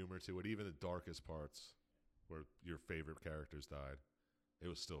little humor to it. Even the darkest parts where your favorite characters died, it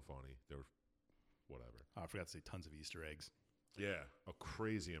was still funny. They were whatever. Oh, I forgot to say tons of Easter eggs. Yeah, a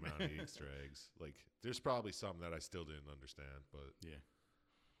crazy amount of Easter eggs. Like, there's probably some that I still didn't understand, but Yeah.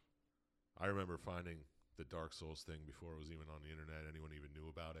 I remember finding the Dark Souls thing before it was even on the internet. Anyone even knew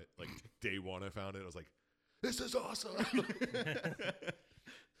about it. Like, day one I found it. I was like, this is awesome.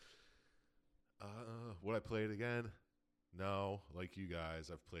 Would I play it again? No. Like you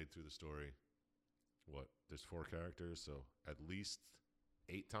guys, I've played through the story. What? There's 4 characters, so at least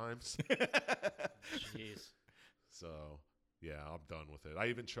 8 times. Jeez. So, yeah, I'm done with it. I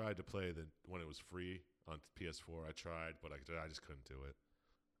even tried to play when it was free on PS4. I tried, but I just couldn't do it.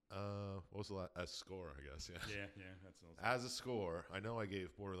 What was the last score, I guess, yeah. Yeah, that's awesome. As a score, I know I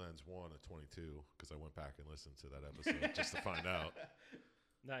gave Borderlands 1 a 22 because I went back and listened to that episode just to find out.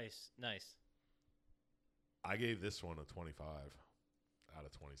 Nice. I gave this one a 25 out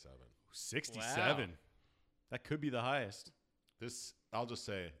of 27. 67. Wow. That could be the highest. I'll just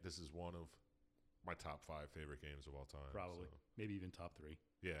say this is one of my top 5 favorite games of all time. Probably. So. Maybe even top 3.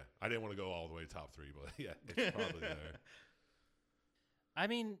 Yeah, I didn't want to go all the way to top 3, but yeah, it's probably there. I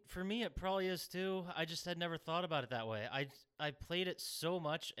mean, for me, it probably is too. I just had never thought about it that way. I played it so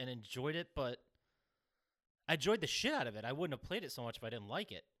much and enjoyed it, but I enjoyed the shit out of it. I wouldn't have played it so much if I didn't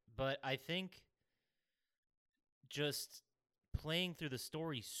like it. But I think just playing through the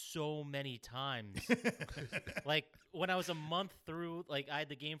story so many times, like when I was a month through, like I had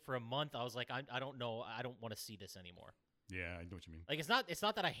the game for a month, I was like, I don't know, I don't want to see this anymore. Yeah, I know what you mean. Like it's not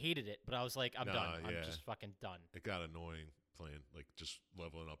that I hated it, but I was like, I'm done. I'm yeah. just fucking done. It got annoying playing, like just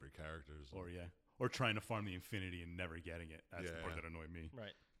leveling up your characters. Or trying to farm the infinity and never getting it. That's the part Yeah. that annoyed me.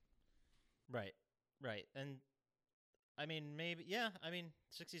 Right. And I mean, maybe,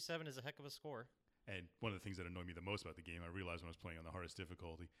 67 is a heck of a score. And one of the things that annoyed me the most about the game, I realized when I was playing on the hardest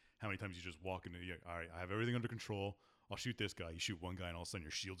difficulty, how many times you just walk into the, all right, I have everything under control. I'll shoot this guy. You shoot one guy, and all of a sudden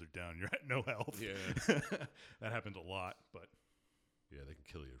your shields are down. You're at no health. Yeah. That happens a lot, but Yeah, they can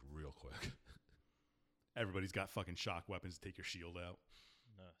kill you real quick. everybody's got fucking shock weapons to take your shield out.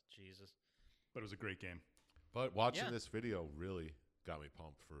 Oh, Jesus. But it was a great game. But watching Yeah. this video really got me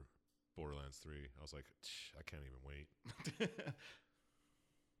pumped for Borderlands 3. I was like, I can't even wait.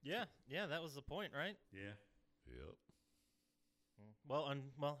 Yeah, that was the point, right? Yeah. Yep. Well,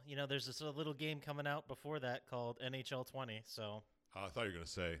 there's this little game coming out before that called NHL 20. So I thought you were going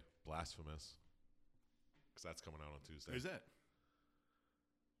to say Blasphemous. Because that's coming out on Tuesday. There's that.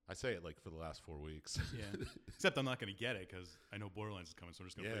 I say it like for the last 4 weeks. Yeah. Except I'm not going to get it because I know Borderlands is coming, so I'm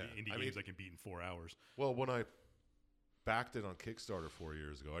just going to play Yeah, indie I games mean- I can beat in 4 hours. Well, when I backed it on Kickstarter 4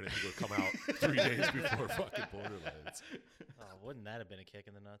 years ago, I didn't think it would come out 3 days before fucking Borderlands. wouldn't that have been a kick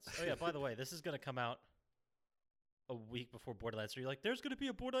in the nuts? Oh yeah, by the way, this is gonna come out a week before Borderlands 3. Like, there's gonna be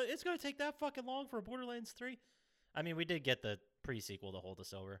a Borderlands. It's gonna take that fucking long for a Borderlands 3. I mean, we did get the pre-sequel to hold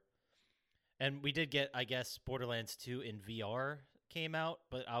us over, and we did get, I guess, Borderlands 2 in VR came out.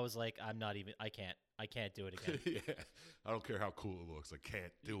 But I was like, I can't do it again. Yeah. I don't care how cool it looks. I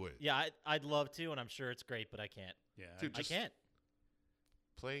can't do it. Yeah, I'd love to, and I'm sure it's great, but I can't. Yeah. Dude, I just can't.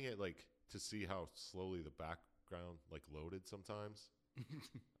 playing it like to see how slowly the background like loaded sometimes.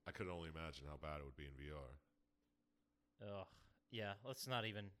 I could only imagine how bad it would be in VR. Ugh. Yeah. Let's not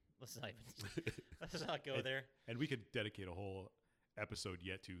go there. And we could dedicate a whole episode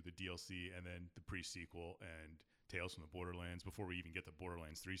yet to the DLC and then the pre-sequel and Tales from the Borderlands before we even get the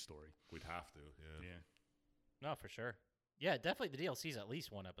Borderlands 3 story. We'd have to, yeah. Yeah. No, for sure. Yeah, definitely the DLC is at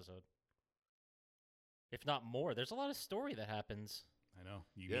least one episode. If not more. There's a lot of story that happens. I know.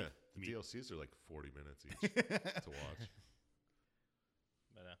 Yeah, the DLCs are like 40 minutes each to watch.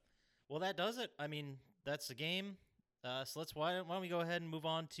 But, well, that does it. I mean, that's the game. So why don't we go ahead and move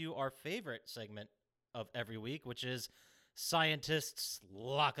on to our favorite segment of every week, which is Scientist's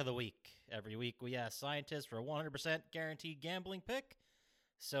Lock of the Week. Every week we ask scientists for a 100% guaranteed gambling pick.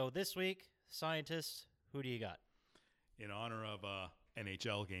 So this week, scientists, who do you got? In honor of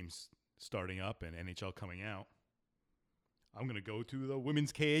NHL games starting up and NHL coming out, I'm going to go to the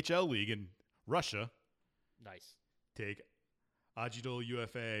Women's KHL League in Russia. Nice. Take Agidol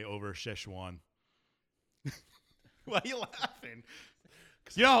UFA over Szechuan. Why are you laughing?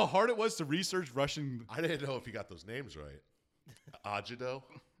 You know how hard it was to research Russian I didn't know if you got those names right. Ajido?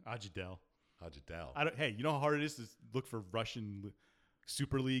 Agidel. Agidel. Hey, you know how hard it is to look for Russian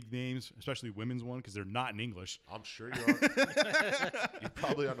Super League names, especially women's one, because they're not in English. I'm sure you are. You're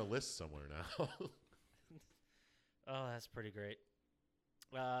probably on a list somewhere now. Oh, that's pretty great.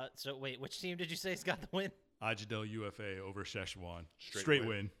 So wait, which team did you say's got the win? Agidel UFA over Szechuan. Straight Straight win.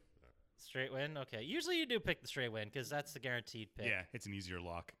 win. Straight win? Okay. Usually you do pick the straight win because that's the guaranteed pick. Yeah, it's an easier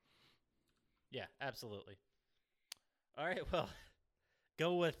lock. Yeah, absolutely. All right, well,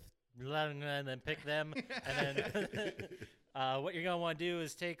 go with and then pick them. And then what you're going to want to do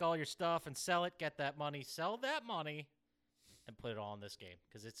is take all your stuff and sell it, get that money, sell that money, and put it all in this game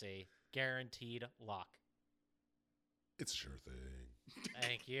because it's a guaranteed lock. It's a sure thing.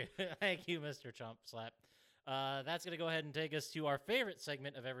 Thank you. Thank you, Mr. Chump Slap. That's going to go ahead and take us to our favorite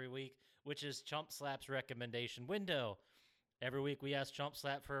segment of every week, which is Chump Slap's recommendation window. Every week we ask Chump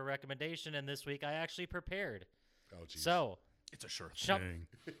Slap for a recommendation, and this week I actually prepared. Oh, geez. So, It's a sure Chump- thing.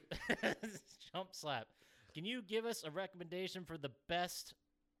 Chump Slap, can you give us a recommendation for the best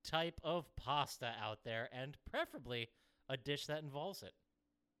type of pasta out there, and preferably a dish that involves it?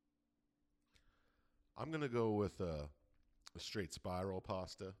 I'm going to go with a straight spiral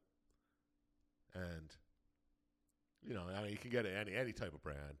pasta. And, you know, I mean, you can get it any type of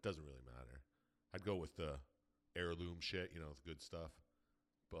brand. Doesn't really matter. I'd go with the heirloom shit, you know, the good stuff.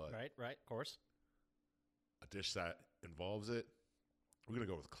 But Right, of course. a dish that involves it, we're going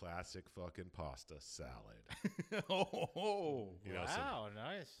to go with classic fucking pasta salad. You know, Wow,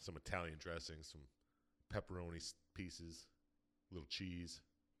 nice. some Italian dressing, some pepperoni pieces, little cheese,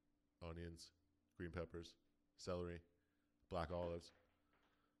 onions, green peppers, celery, black olives.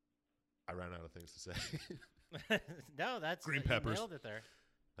 I ran out of things to say. No, that's Green you peppers. nailed it there.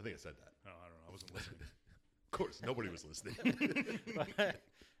 I think I said that. Oh, I don't know. I wasn't listening. Of course, nobody was listening. But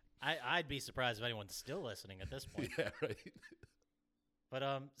I'd be surprised if anyone's still listening at this point. Yeah, right. But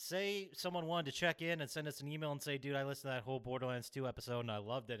say someone wanted to check in and send us an email and say, dude, I listened to that whole Borderlands 2 episode and I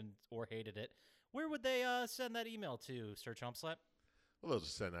loved it or hated it. Where would they send that email to, Sir Chumpslap? Well, they'll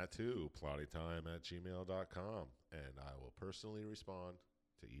just send that to plottytime@gmail.com, and I will personally respond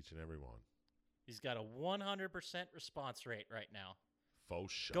to each and every one. He's got a 100% response rate right now.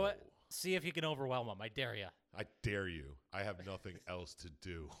 Faux show. Go ahead. See if you can overwhelm him. I dare you. I dare you. I have nothing else to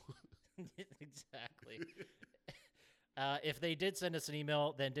do. Exactly. If they did send us an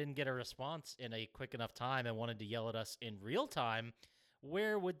email, then didn't get a response in a quick enough time and wanted to yell at us in real time,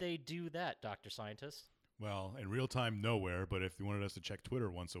 where would they do that, Dr. Scientist? Well, in real time, nowhere. But if you wanted us to check Twitter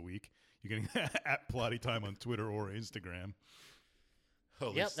once a week, you can at Plotty Time on Twitter or Instagram. Oh,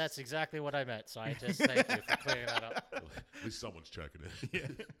 at Yep, least- that's exactly what I meant, Scientist. Thank you for clearing that up. At least someone's checking it. Yeah.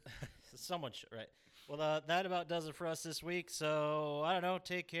 Someone should, right. Well, that about does it for us this week. So, I don't know.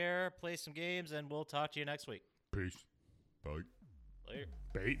 Take care, play some games, and we'll talk to you next week. Peace. Bye. Later.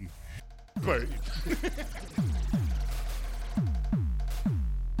 Baiting. Bait.